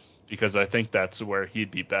somewhere because I think that's where he'd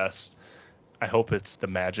be best. I hope it's the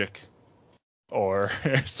Magic or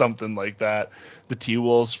something like that. The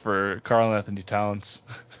T-Wolves for Karl Anthony Towns.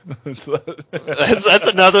 that's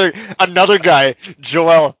another guy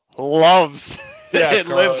Joel loves. Yeah, it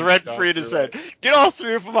lives Karl rent free in his head. Get all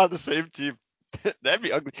 3 of them on the same team. That'd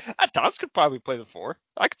be ugly. Towns could probably play the 4.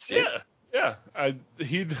 I could see it. Yeah.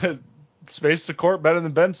 He'd space the court better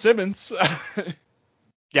than Ben Simmons.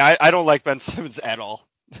 Yeah, I don't like Ben Simmons at all.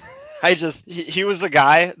 He was a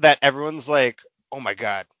guy that everyone's like, oh my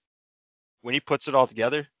God, when he puts it all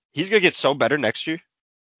together, he's going to get so better next year.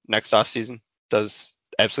 Next offseason. Does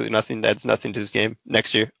absolutely nothing, adds nothing to his game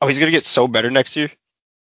next year. Oh, he's going to get so better next year.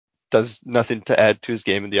 Does nothing to add to his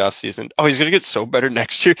game in the offseason. Oh, he's going to get so better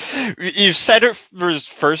next year. You've said it for his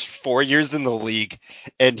first 4 years in the league,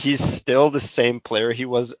 and he's still the same player he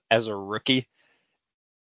was as a rookie.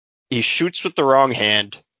 He shoots with the wrong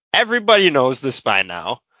hand. Everybody knows this by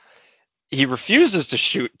now. He refuses to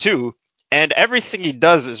shoot, too, and everything he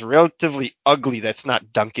does is relatively ugly that's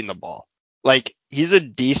not dunking the ball. Like, he's a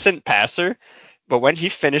decent passer, but when he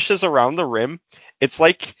finishes around the rim, it's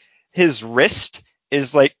like his wrist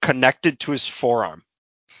is like connected to his forearm.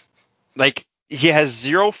 Like he has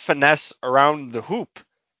zero finesse around the hoop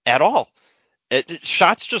at all.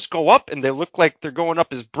 Shots just go up and they look like they're going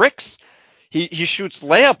up as bricks. He shoots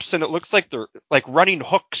layups and it looks like they're like running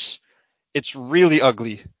hooks. It's really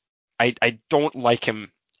ugly. I don't like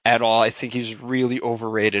him at all. I think he's really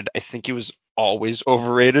overrated. I think he was always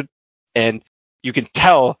overrated. And you can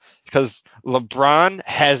tell because LeBron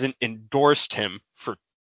hasn't endorsed him for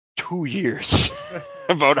 2 years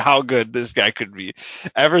about how good this guy could be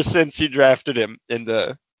ever since he drafted him in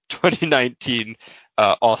the 2019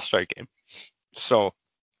 All-Star game. So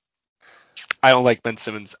I don't like Ben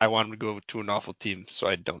Simmons. I want him to go to an awful team so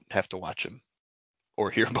I don't have to watch him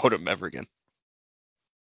or hear about him ever again.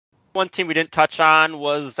 One team we didn't touch on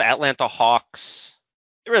was the Atlanta Hawks.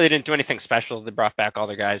 They really didn't do anything special. They brought back all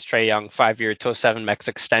their guys. Trae Young, 5-year, 207 max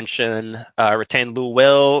extension. Retained Lou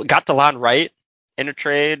Will. Got DeLon Wright in a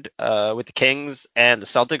trade with the Kings and the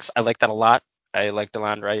Celtics. I like that a lot. I like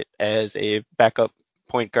DeLon Wright as a backup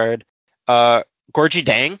point guard. Gorgie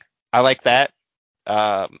Dang. I like that.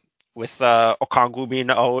 With Okongwu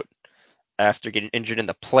being out after getting injured in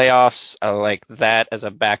the playoffs. I like that as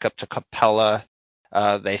a backup to Capella.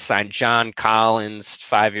 They signed John Collins,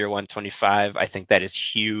 5-year, 125. I think that is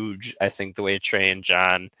huge. I think the way Trae and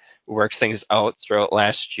John worked things out throughout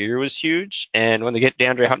last year was huge. And when they get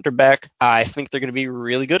DeAndre Hunter back, I think they're going to be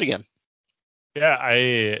really good again. Yeah,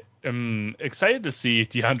 I am excited to see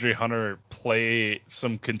DeAndre Hunter play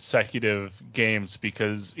some consecutive games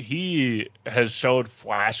because he has showed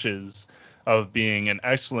flashes of being an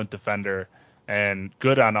excellent defender and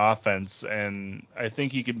good on offense, and I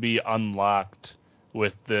think he can be unlocked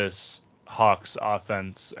with this Hawks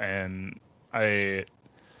offense, and I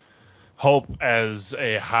hope as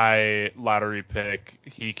a high lottery pick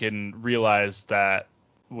he can realize that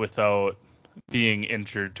without being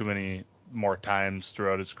injured too many more times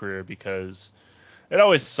throughout his career, because it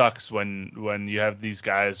always sucks when you have these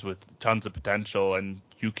guys with tons of potential and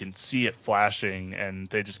you can see it flashing and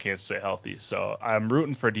they just can't stay healthy. So I'm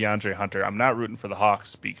rooting for DeAndre Hunter. I'm not rooting for the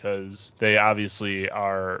Hawks because they obviously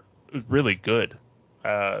are really good.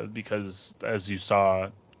 Because as you saw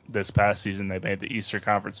this past season, they made the Eastern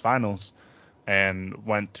Conference Finals and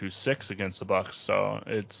went to 6 against the Bucks. So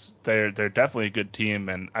they're definitely a good team,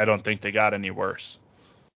 and I don't think they got any worse.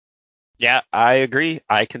 Yeah, I agree.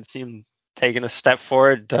 I can see him taking a step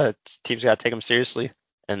forward. Teams got to take him seriously.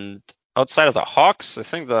 And outside of the Hawks, I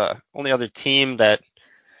think the only other team that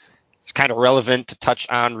is kind of relevant to touch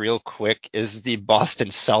on real quick is the Boston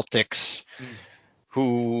Celtics,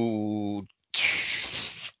 who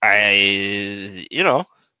they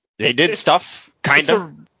did stuff, kind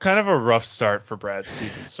of. It's kind of a rough start for Brad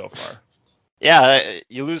Stevens so far. Yeah,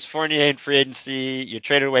 you lose Fournier in free agency. You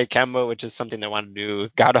traded away Kemba, which is something they want to do.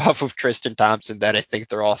 Got off of Tristan Thompson, that I think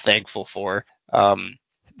they're all thankful for.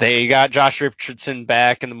 They got Josh Richardson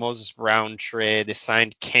back in the Moses Brown trade. They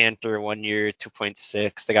signed Cantor 1 year,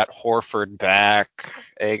 2.6. They got Horford back.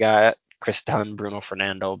 They got Chris Dunn, Bruno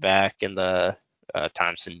Fernando back in the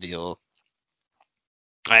Thompson deal.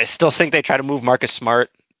 I still think they try to move Marcus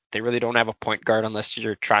Smart. They really don't have a point guard unless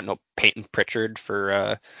you're trying to Peyton Pritchard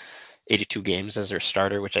for 82 games as their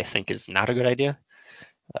starter, which I think is not a good idea.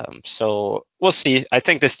 So we'll see. I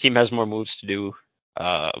think this team has more moves to do.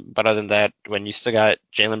 But other than that, when you still got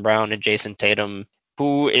Jaylen Brown and Jason Tatum,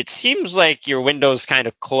 who it seems like your window's kind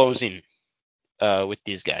of closing with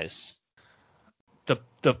these guys.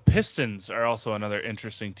 The Pistons are also another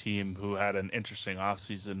interesting team who had an interesting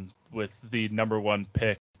offseason with the number 1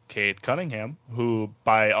 pick, Cade Cunningham, who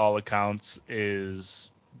by all accounts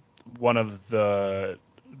is one of the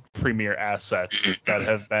premier assets that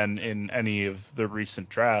have been in any of the recent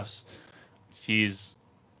drafts. He's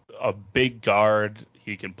a big guard.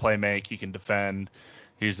 He can play make. He can defend.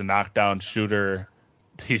 He's a knockdown shooter.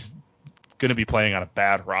 He's going to be playing on a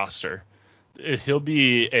bad roster. He'll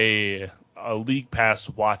be a league pass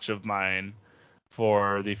watch of mine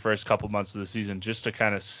for the first couple months of the season, just to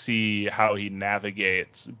kind of see how he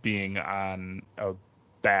navigates being on a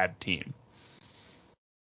bad team.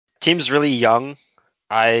 Team's really young.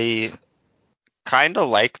 I kind of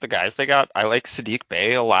like the guys they got. I like Sadiq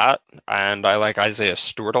Bey a lot, and I like Isaiah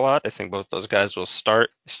Stewart a lot. I think both those guys will start.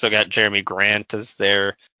 Still got Jeremy Grant as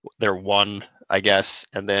their one, I guess,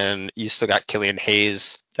 and then you still got Killian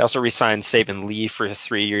Hayes. They also re-signed Saban Lee for a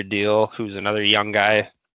 3-year deal, who's another young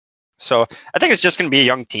guy. So I think it's just going to be a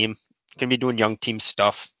young team. Going to be doing young team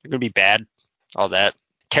stuff. They're going to be bad, all that.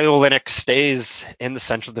 Kelly Olynyk stays in the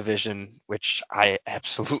Central Division, which I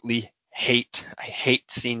absolutely hate. I hate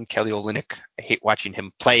seeing Kelly Olynyk. I hate watching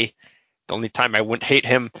him play. The only time I wouldn't hate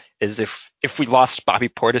him is if we lost Bobby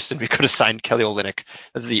Portis and we could have signed Kelly Olynyk.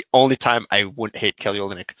 That's the only time I wouldn't hate Kelly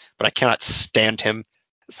Olynyk, but I cannot stand him.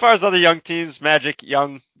 As far as other young teams, Magic,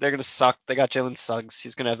 Young, they're going to suck. They got Jalen Suggs.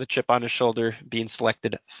 He's going to have the chip on his shoulder, being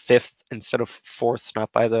selected 5th instead of 4th,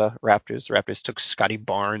 not by the Raptors. The Raptors took Scotty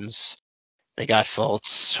Barnes. They got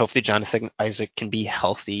Fultz. Hopefully Jonathan Isaac can be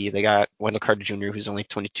healthy. They got Wendell Carter Jr., who's only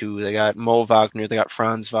 22. They got Mo Wagner. They got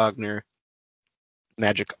Franz Wagner.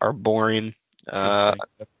 Magic are boring. Interesting.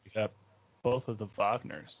 We got both of the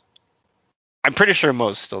Wagners. I'm pretty sure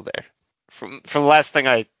Mo's still there. From the last thing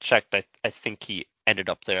I checked, I think he ended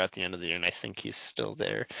up there at the end of the year, and I think he's still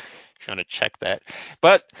there. Trying to check that.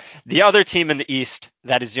 But the other team in the East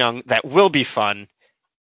that is young, that will be fun,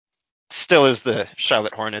 still is the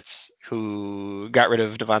Charlotte Hornets, who got rid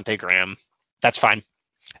of Devontae Graham. That's fine.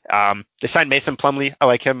 They signed Mason Plumlee. I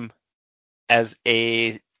like him as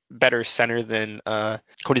a better center than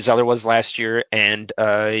Cody Zeller was last year, and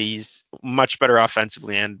he's much better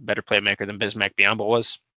offensively and better playmaker than Bismack Biyombo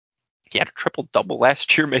was. He had a triple-double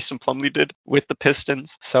last year, Mason Plumlee did, with the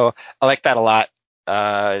Pistons. So I like that a lot.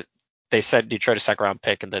 They said Detroit a second-round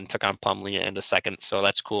pick and then took on Plumlee and a second, so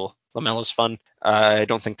that's cool. LaMelo's fun. I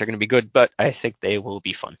don't think they're going to be good, but I think they will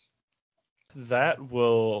be fun. That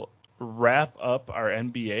will wrap up our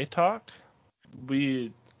NBA talk.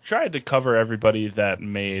 We tried to cover everybody that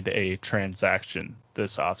made a transaction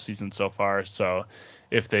this offseason so far, so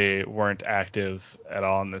if they weren't active at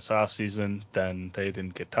all in this offseason, then they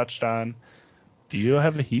didn't get touched on. Do you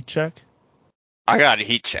have a heat check? I got a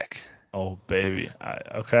heat check. Oh, baby.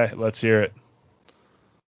 Okay, let's hear it.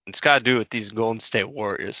 It's got to do with these Golden State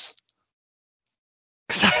Warriors.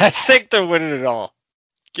 Because I think they're winning it all.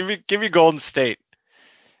 Give me Golden State.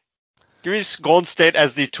 Give me Golden State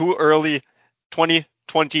as the too early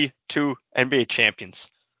 2022 NBA champions.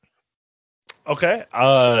 Okay.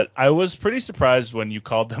 I was pretty surprised when you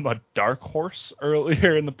called them a dark horse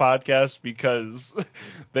earlier in the podcast because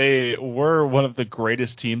they were one of the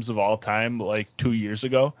greatest teams of all time like 2 years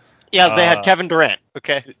ago. Yeah, they had Kevin Durant,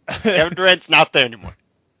 okay? Kevin Durant's not there anymore.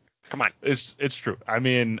 Come on. It's true. I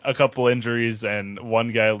mean, a couple injuries and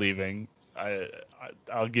one guy leaving.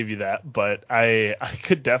 I'll give you that, but I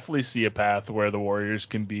could definitely see a path where the Warriors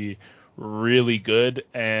can be really good,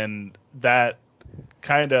 and that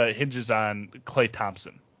kind of hinges on Klay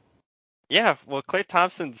Thompson. Yeah, well, Klay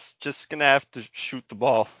Thompson's just going to have to shoot the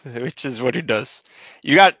ball, which is what he does.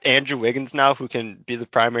 You got Andrew Wiggins now, who can be the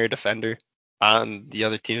primary defender on the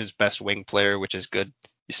other team's best wing player, which is good.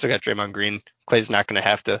 You still got Draymond Green. Klay's not going to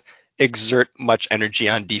have to exert much energy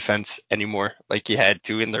on defense anymore like he had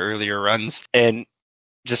to in the earlier runs. And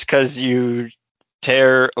just because you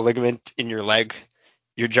tear a ligament in your leg,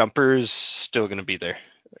 your jumper is still going to be there.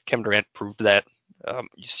 Kevin Durant proved that.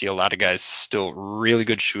 You see a lot of guys still really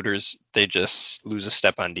good shooters. They just lose a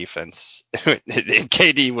step on defense. And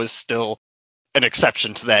KD was still an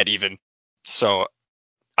exception to that even. So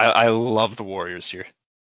I love the Warriors here.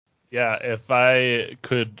 Yeah, if I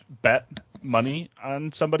could bet money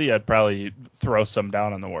on somebody, I'd probably throw some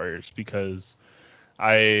down on the Warriors because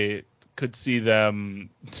I could see them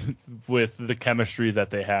with the chemistry that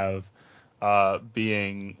they have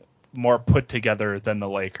being more put together than the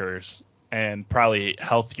Lakers and probably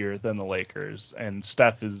healthier than the Lakers. And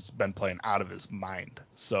Steph has been playing out of his mind.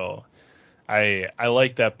 So I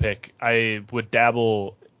like that pick. I would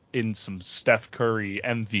dabble in some Steph Curry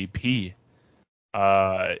MVP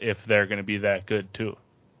if they're going to be that good too.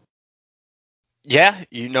 Yeah,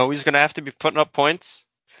 he's going to have to be putting up points.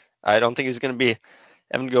 I don't think he's going to be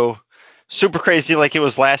having to go super crazy like it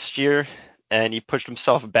was last year, and he pushed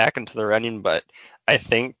himself back into the running, but I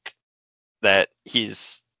think that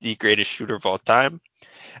he's the greatest shooter of all time.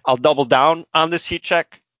 I'll double down on this heat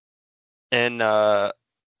check and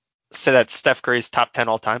say that Steph Curry's top 10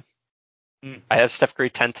 all time. I have Steph Curry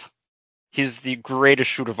 10th. He's the greatest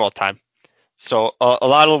shooter of all time. So a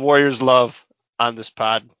lot of the Warriors love on this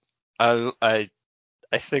pod. I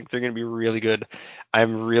think they're going to be really good.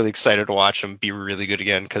 I'm really excited to watch them be really good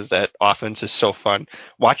again because that offense is so fun.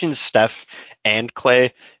 Watching Steph and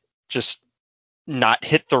Klay just not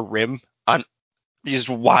hit the rim on these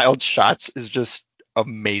wild shots is just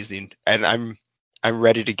amazing, and I'm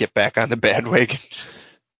ready to get back on the bandwagon.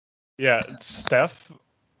 Yeah, Steph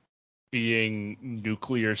being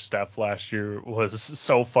nuclear Steph last year was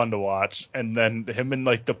so fun to watch, and then him in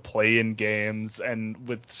like the play-in games and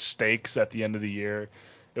with stakes at the end of the year,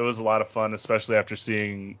 it was a lot of fun, especially after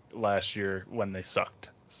seeing last year when they sucked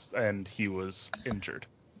and he was injured.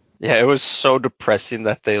 Yeah, it was so depressing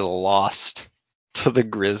that they lost to the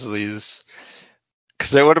Grizzlies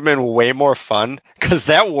because it would have been way more fun because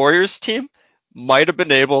that Warriors team might have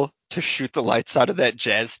been able to shoot the lights out of that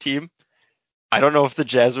Jazz team. I don't know if the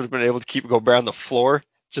Jazz would have been able to keep Gobert on the floor,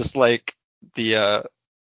 just like the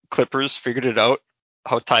Clippers figured it out,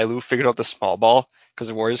 how Ty Lue figured out the small ball, because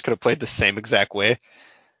the Warriors could have played the same exact way.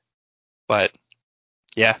 But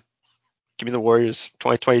yeah, give me the Warriors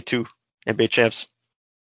 2022 NBA champs.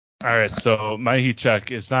 All right, so my heat check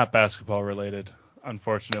is not basketball related,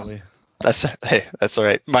 unfortunately. That's all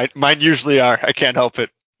right. Mine usually are. I can't help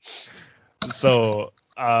it. So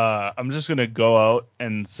I'm just gonna go out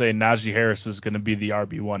and say Najee Harris is gonna be the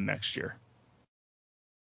RB1 next year.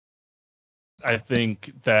 I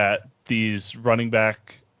think that these running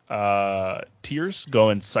back tiers go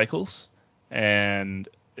in cycles, and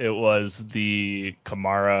it was the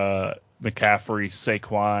Kamara, McCaffrey,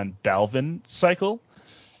 Saquon, Dalvin cycle.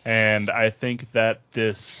 And I think that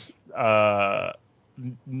this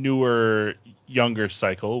newer, younger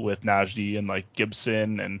cycle with Najee and like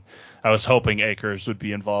Gibson, and I was hoping Akers would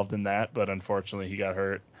be involved in that, but unfortunately he got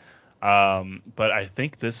hurt. But I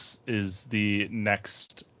think this is the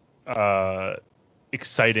next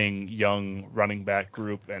exciting young running back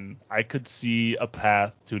group, and I could see a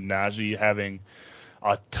path to Najee having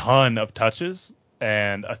a ton of touches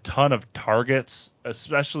and a ton of targets,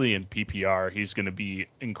 especially in PPR. He's going to be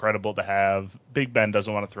incredible to have. Big Ben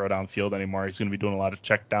doesn't want to throw downfield anymore. He's going to be doing a lot of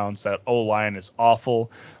checkdowns. That O-line is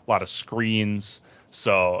awful, a lot of screens.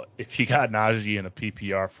 So if you got Najee in a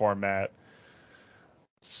PPR format,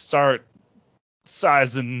 start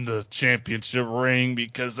sizing the championship ring,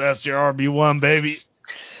 because that's your RB1, baby.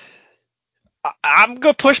 I'm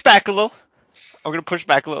going to push back a little.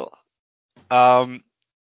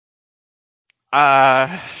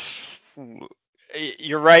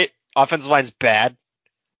 You're right. Offensive line's bad.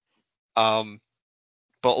 But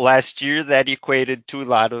last year that equated to a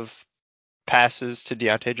lot of passes to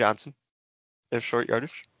Deontay Johnson in short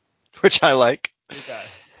yardage, which I like.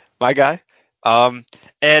 My guy.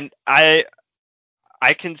 And I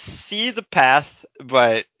can see the path,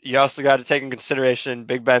 but you also got to take in consideration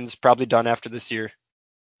Big Ben's probably done after this year.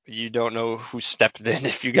 You don't know who stepped in.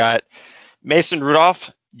 If you got Mason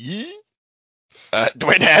Rudolph,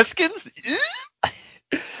 Dwayne Haskins,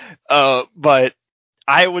 but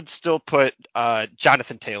I would still put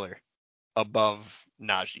Jonathan Taylor above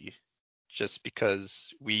Najee, just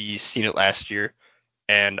because we seen it last year,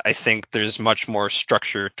 and I think there's much more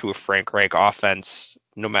structure to a Frank Reich offense,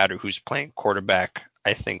 no matter who's playing quarterback.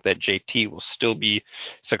 I think that JT will still be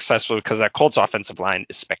successful because that Colts offensive line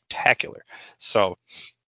is spectacular. So,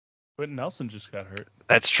 Quentin Nelson just got hurt.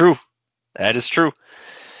 That's true. That is true.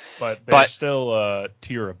 But they're still a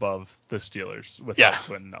tier above the Steelers without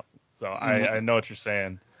Quentin Nelson. So I know what you're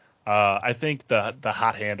saying. I think the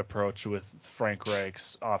hot hand approach with Frank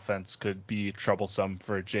Reich's offense could be troublesome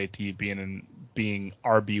for JT being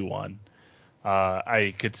RB1.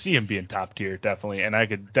 I could see him being top tier, definitely, and I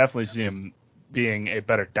could definitely see him being a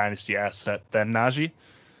better dynasty asset than Najee.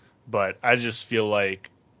 But I just feel like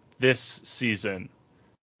this season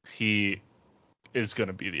he is going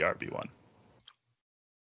to be the RB1.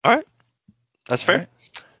 All right. That's fair. Right.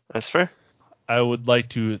 That's fair. I would like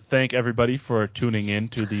to thank everybody for tuning in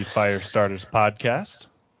to the Fire Starters podcast.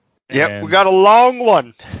 Yep, we got a long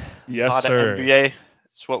one. Yes, sir. NBA.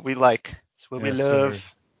 It's what we like. It's what we love. Sir.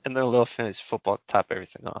 And then a little fantasy football to top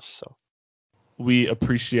everything off. So we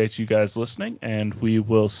appreciate you guys listening, and we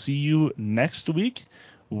will see you next week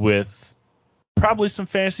with probably some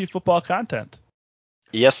fantasy football content.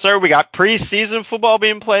 Yes, sir. We got preseason football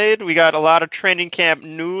being played. We got a lot of training camp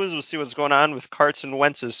news. We'll see what's going on with Carson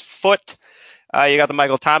Wentz's foot. You got the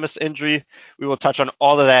Michael Thomas injury. We will touch on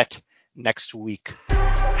all of that next week.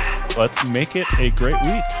 Let's make it a great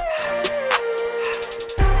week.